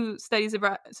everybody who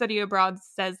study abroad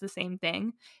says the same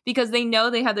thing, because they know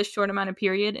they have this short amount of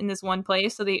period in this one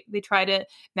place, so they try to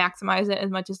maximize it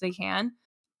as much as they can.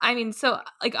 I mean, so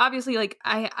like obviously like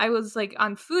I was like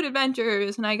on food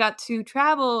adventures and I got to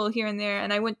travel here and there,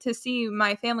 and I went to see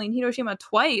my family in Hiroshima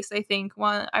twice, I think,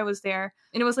 while I was there.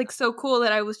 And it was like so cool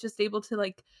that I was just able to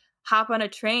like hop on a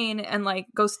train and like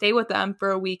go stay with them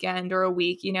for a weekend or a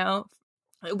week,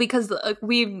 because like,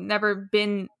 we've never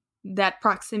been that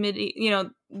proximity,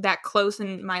 that close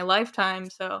in my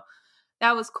lifetime. So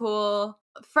that was cool.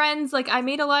 Friends, like I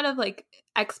made a lot of like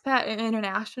expat and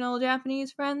international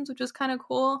Japanese friends, which was kind of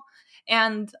cool.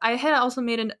 And I had also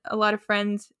made a lot of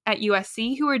friends at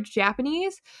USC who were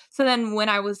Japanese. So then when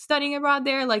I was studying abroad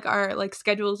there, like our like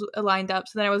schedules aligned up.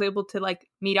 So then I was able to like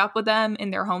meet up with them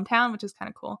in their hometown, which is kind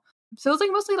of cool. So it was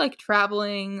like mostly like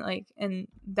traveling, like, and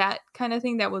that kind of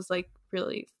thing that was like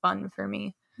really fun for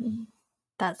me.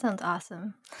 That sounds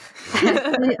awesome. I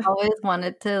actually always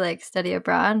wanted to like study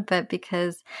abroad, but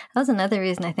because that was another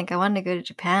reason I think I wanted to go to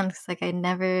Japan, because like I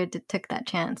never took that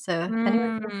chance. So if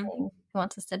anyone's listening who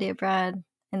wants to study abroad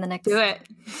in the next, do it.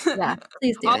 Yeah,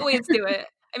 please do Always do it.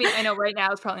 I mean, I know right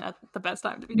now is probably not the best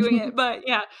time to be doing it, but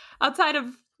yeah, outside of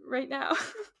right now.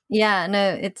 Yeah,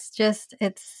 no, it's just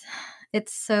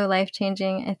it's so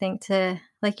life-changing, I think, to,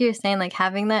 like you were saying, like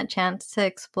having that chance to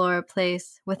explore a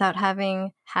place without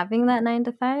having that 9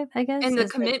 to 5, I guess. And the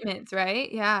is commitments, like,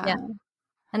 right? Yeah. Yeah.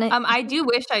 And I do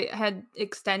wish I had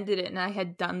extended it and I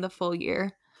had done the full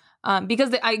year.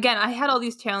 Because again, I had all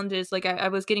these challenges. Like I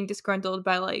was getting disgruntled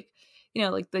by like,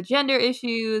 like the gender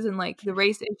issues and like the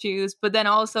race issues. But then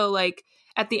also like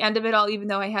at the end of it all, even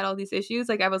though I had all these issues,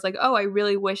 like I was like, oh, I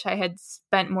really wish I had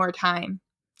spent more time.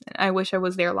 I wish I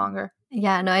was there longer.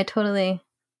 Yeah, no, I totally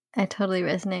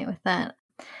resonate with that.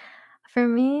 For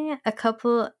me, let's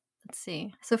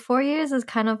see. So 4 years is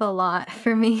kind of a lot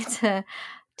for me to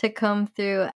come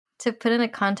through. To put in a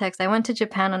context, I went to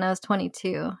Japan when I was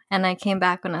 22 and I came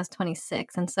back when I was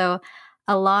 26. And so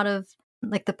a lot of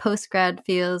like the post-grad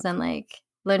feels and like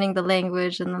learning the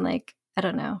language and then like, I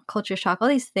don't know, culture shock, all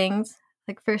these things,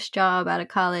 like first job out of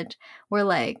college were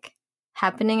like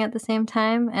happening at the same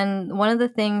time. And one of the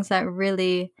things that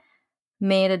really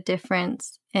made a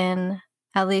difference in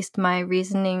at least my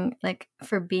reasoning like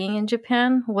for being in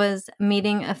Japan was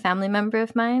meeting a family member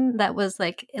of mine that was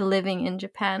like living in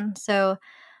Japan. So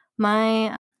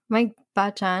my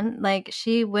bachan, like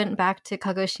she went back to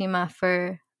Kagoshima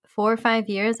for 4 or 5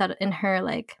 years in her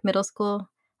like middle school,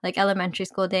 like elementary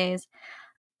school days.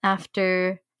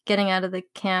 After getting out of the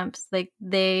camps, like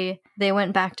they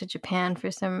went back to Japan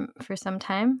for some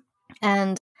time.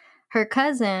 And her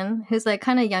cousin, who's like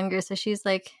kind of younger, so she's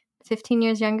like 15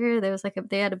 years younger,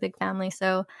 they had a big family.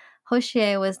 So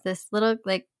Hoshie was this little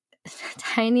like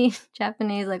tiny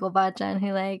Japanese like obachan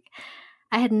who like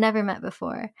I had never met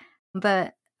before.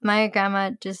 But my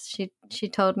grandma just she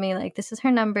told me like, this is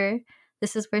her number.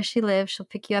 this is where she lives. She'll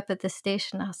pick you up at this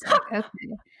station. I was like, okay.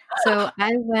 So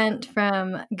I went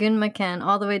from Gunma-ken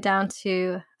all the way down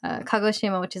to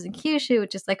Kagoshima, which is in Kyushu,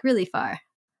 which is like really far.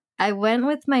 I went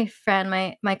with my friend,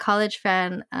 my college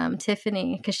friend,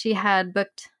 Tiffany, because she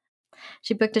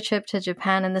booked a trip to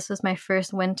Japan, and this was my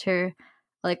first winter,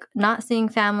 like not seeing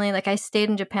family. Like I stayed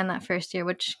in Japan that first year,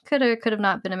 which could have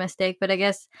not been a mistake, but I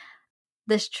guess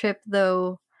this trip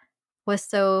though was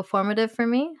so formative for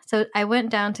me. So I went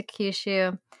down to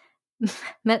Kyushu,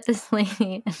 met this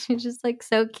lady, and she's just like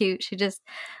so cute. She just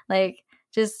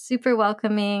super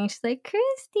welcoming. She's like,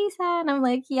 Kristy-san. I'm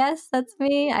like, yes, that's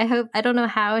me. I don't know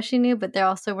how she knew, but there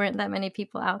also weren't that many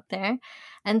people out there.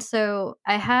 And so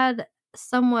I had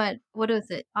somewhat, what was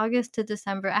it, August to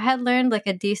December, I had learned like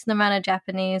a decent amount of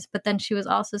Japanese, but then she was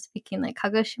also speaking like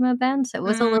Kagoshima Ben, so it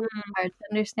was a little hard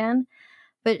to understand.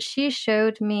 But she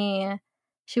showed me,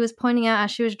 she was pointing out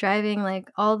as she was driving like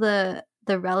all the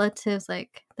relatives,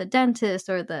 like the dentist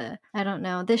or the, I don't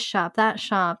know, this shop, that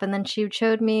shop. And then she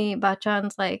showed me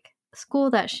Bachan's like school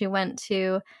that she went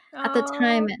to. At the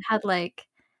time it had like,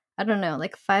 I don't know,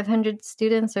 like 500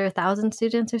 students or 1,000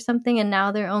 students or something. And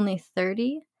now they're only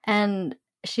 30. And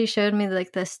she showed me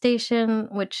like the station,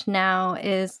 which now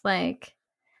is like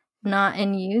not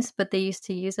in use, but they used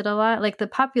to use it a lot. Like the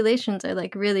populations are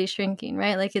like really shrinking,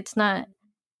 right? Like it's not,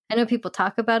 I know people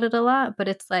talk about it a lot, but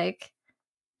it's like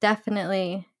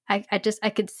definitely, I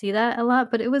could see that a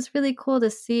lot. But it was really cool to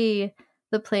see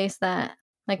the place that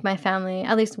like my family,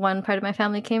 at least one part of my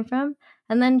family came from.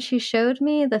 And then she showed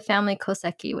me the family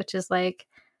koseki, which is like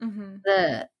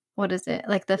the, what is it?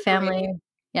 Like the family,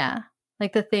 yeah.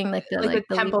 Like the thing, like the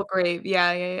temple grave.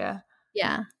 Yeah.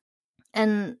 Yeah.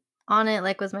 And on it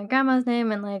like was my grandma's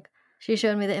name, and like she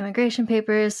showed me the immigration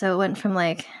papers, so it went from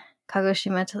like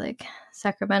Kagoshima to like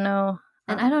Sacramento.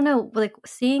 And I don't know, like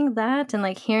seeing that and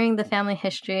like hearing the family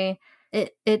history,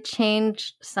 it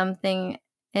changed something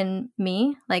in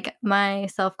me, like my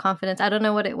self-confidence. I don't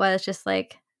know what it was, just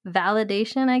like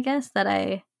validation, I guess, that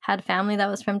I had family that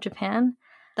was from Japan.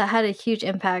 That had a huge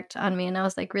impact on me. And I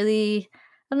was like really,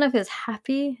 I don't know if it was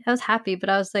happy. I was happy, but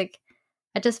I was like,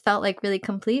 I just felt like really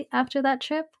complete after that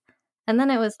trip. And then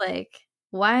it was like,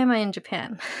 why am I in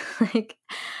Japan? Like,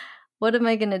 what am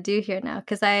I going to do here now?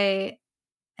 Because I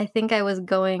think I was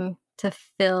going to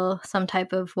fill some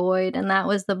type of void. And that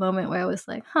was the moment where I was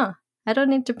like, I don't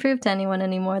need to prove to anyone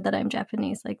anymore that I'm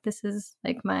Japanese. Like, this is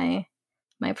like my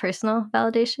personal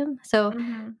validation. So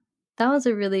that was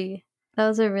a really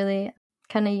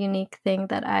kind of unique thing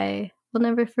that I will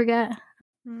never forget.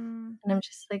 And I'm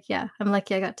just like, yeah, I'm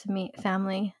lucky I got to meet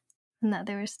family and that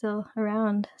they were still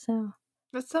around. So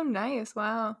that's so nice.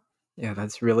 Wow. Yeah,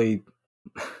 that's really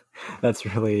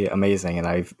amazing,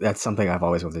 and that's something I've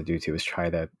always wanted to do too, is try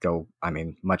to go, I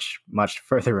mean, much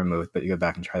further removed, but you go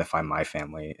back and try to find my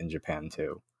family in Japan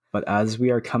too. But as we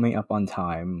are coming up on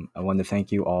time, I want to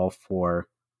thank you all for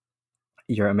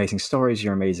your amazing stories,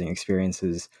 your amazing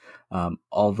experiences,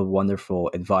 all the wonderful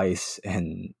advice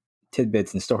and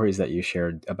tidbits and stories that you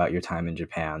shared about your time in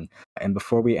Japan. And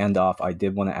before we end off, I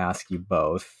did want to ask you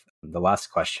both the last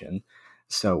question.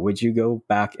 So would you go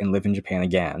back and live in Japan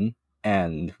again?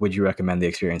 And would you recommend the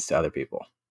experience to other people?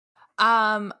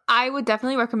 I would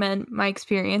definitely recommend my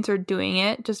experience or doing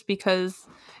it, just because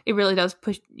it really does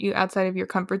push you outside of your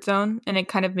comfort zone. And it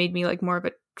kind of made me like more of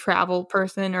a travel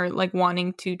person, or like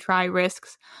wanting to try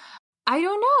risks. I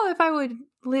don't know if I would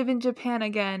live in Japan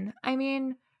again. I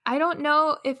mean, I don't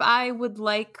know if I would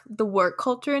like the work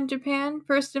culture in Japan,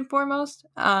 first and foremost,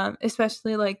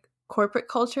 especially like corporate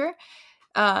culture,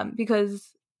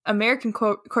 because American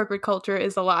corporate culture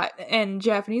is a lot, and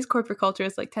Japanese corporate culture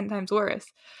is like 10 times worse.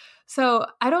 So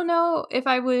I don't know if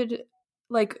I would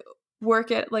like work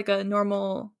at like a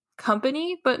normal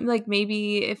company, but like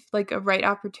maybe if like a right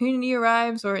opportunity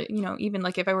arrives, or even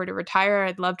like if I were to retire,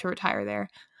 I'd love to retire there.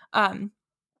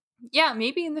 Yeah,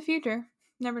 maybe in the future.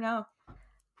 Never know.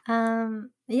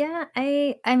 Yeah,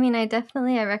 I mean,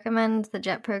 I recommend the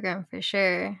JET program for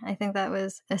sure. I think that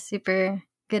was a super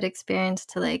good experience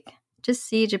to like just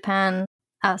see Japan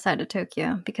outside of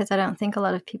Tokyo, because I don't think a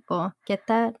lot of people get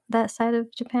that side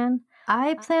of Japan.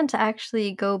 I plan to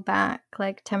actually go back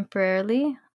like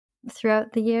temporarily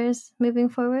throughout the years moving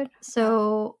forward.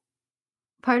 So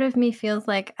part of me feels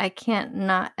like I can't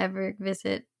not ever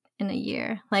visit in a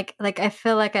year. Like I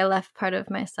feel like I left part of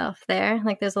myself there.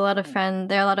 Like there are a lot of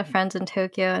friends in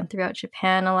Tokyo and throughout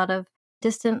Japan, a lot of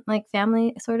distant like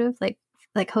family, sort of like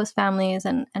host families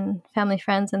and family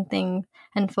friends and things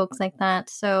and folks like that.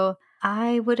 So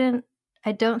I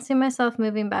don't see myself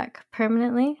moving back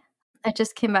permanently. I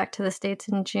just came back to the States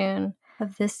in June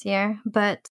of this year,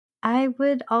 but I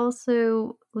would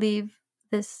also leave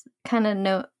this kind of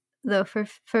note though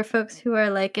for folks who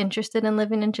are like interested in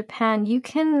living in Japan, you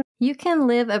can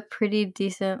live a pretty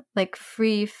decent, like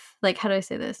free, like how do I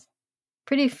say this?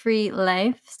 Pretty free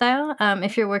lifestyle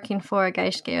if you're working for a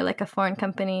gaishike or like a foreign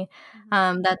company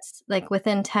that's like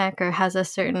within tech or has a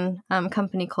certain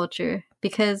company culture,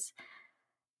 because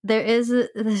there is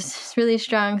this really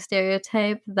strong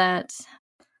stereotype that,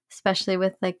 especially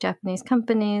with like Japanese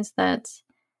companies, that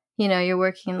you're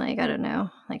working like, I don't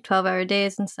know, like 12-hour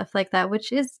days and stuff like that,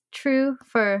 which is true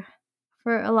for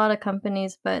a lot of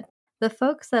companies. But the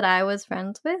folks that I was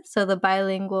friends with, so the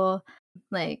bilingual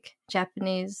like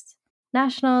Japanese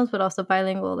nationals, but also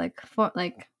bilingual like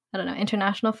I don't know,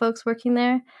 international folks working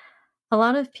there, a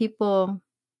lot of people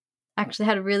actually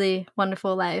had really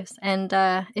wonderful lives. And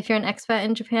if you're an expat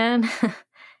in Japan,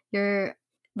 your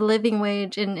living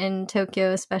wage in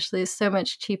Tokyo especially is so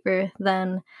much cheaper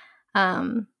than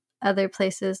other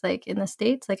places like in the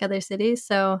States, like other cities.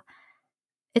 So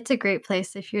it's a great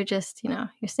place if you're just, you're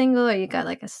single or you got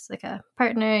like a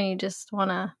partner and you just want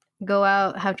to go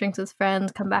out, have drinks with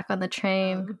friends, come back on the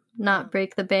train, not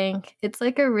break the bank. It's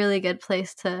like a really good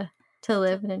place to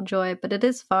live and enjoy, but it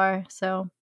is far.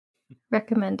 So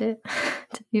recommend it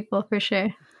to people for sure.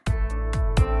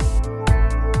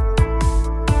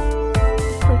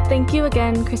 Well, thank you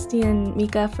again, Kristy and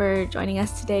Mika, for joining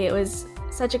us today. It was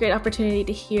such a great opportunity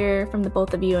to hear from the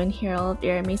both of you and hear all of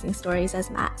your amazing stories,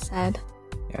 as Matt said.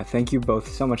 Yeah, thank you both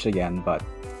so much again. But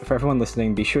for everyone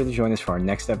listening, be sure to join us for our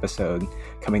next episode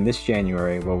coming this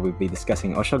January, where we'll be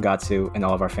discussing Oshogatsu and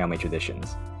all of our family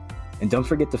traditions. And don't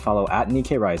forget to follow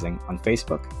 @Nikkei Rising on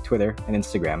Facebook, Twitter, and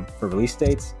Instagram for release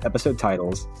dates, episode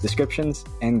titles, descriptions,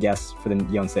 and guests for the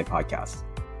Yonsei podcast,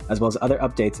 as well as other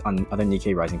updates on other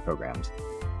Nikkei Rising programs.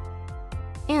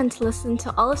 And to listen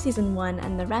to all of Season 1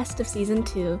 and the rest of Season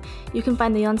 2, you can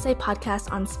find the Yonsei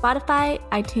podcast on Spotify,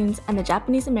 iTunes, and the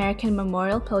Japanese American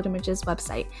Memorial Pilgrimages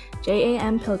website,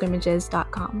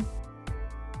 jampilgrimages.com.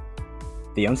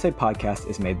 The Yonsei podcast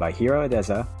is made by Hiro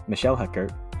Edeza, Michelle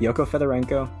Heckert, Yoko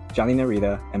Fedorenko, Johnny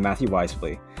Narita, and Matthew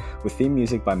Wisely, with theme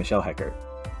music by Michelle Heckert.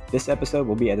 This episode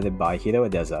will be edited by Hiro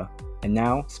Edeza, and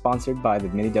now sponsored by the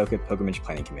Minidoka Pilgrimage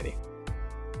Planning Committee.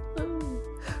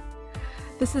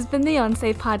 This has been the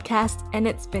Yonsei podcast, and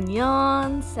it's been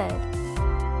Yon said.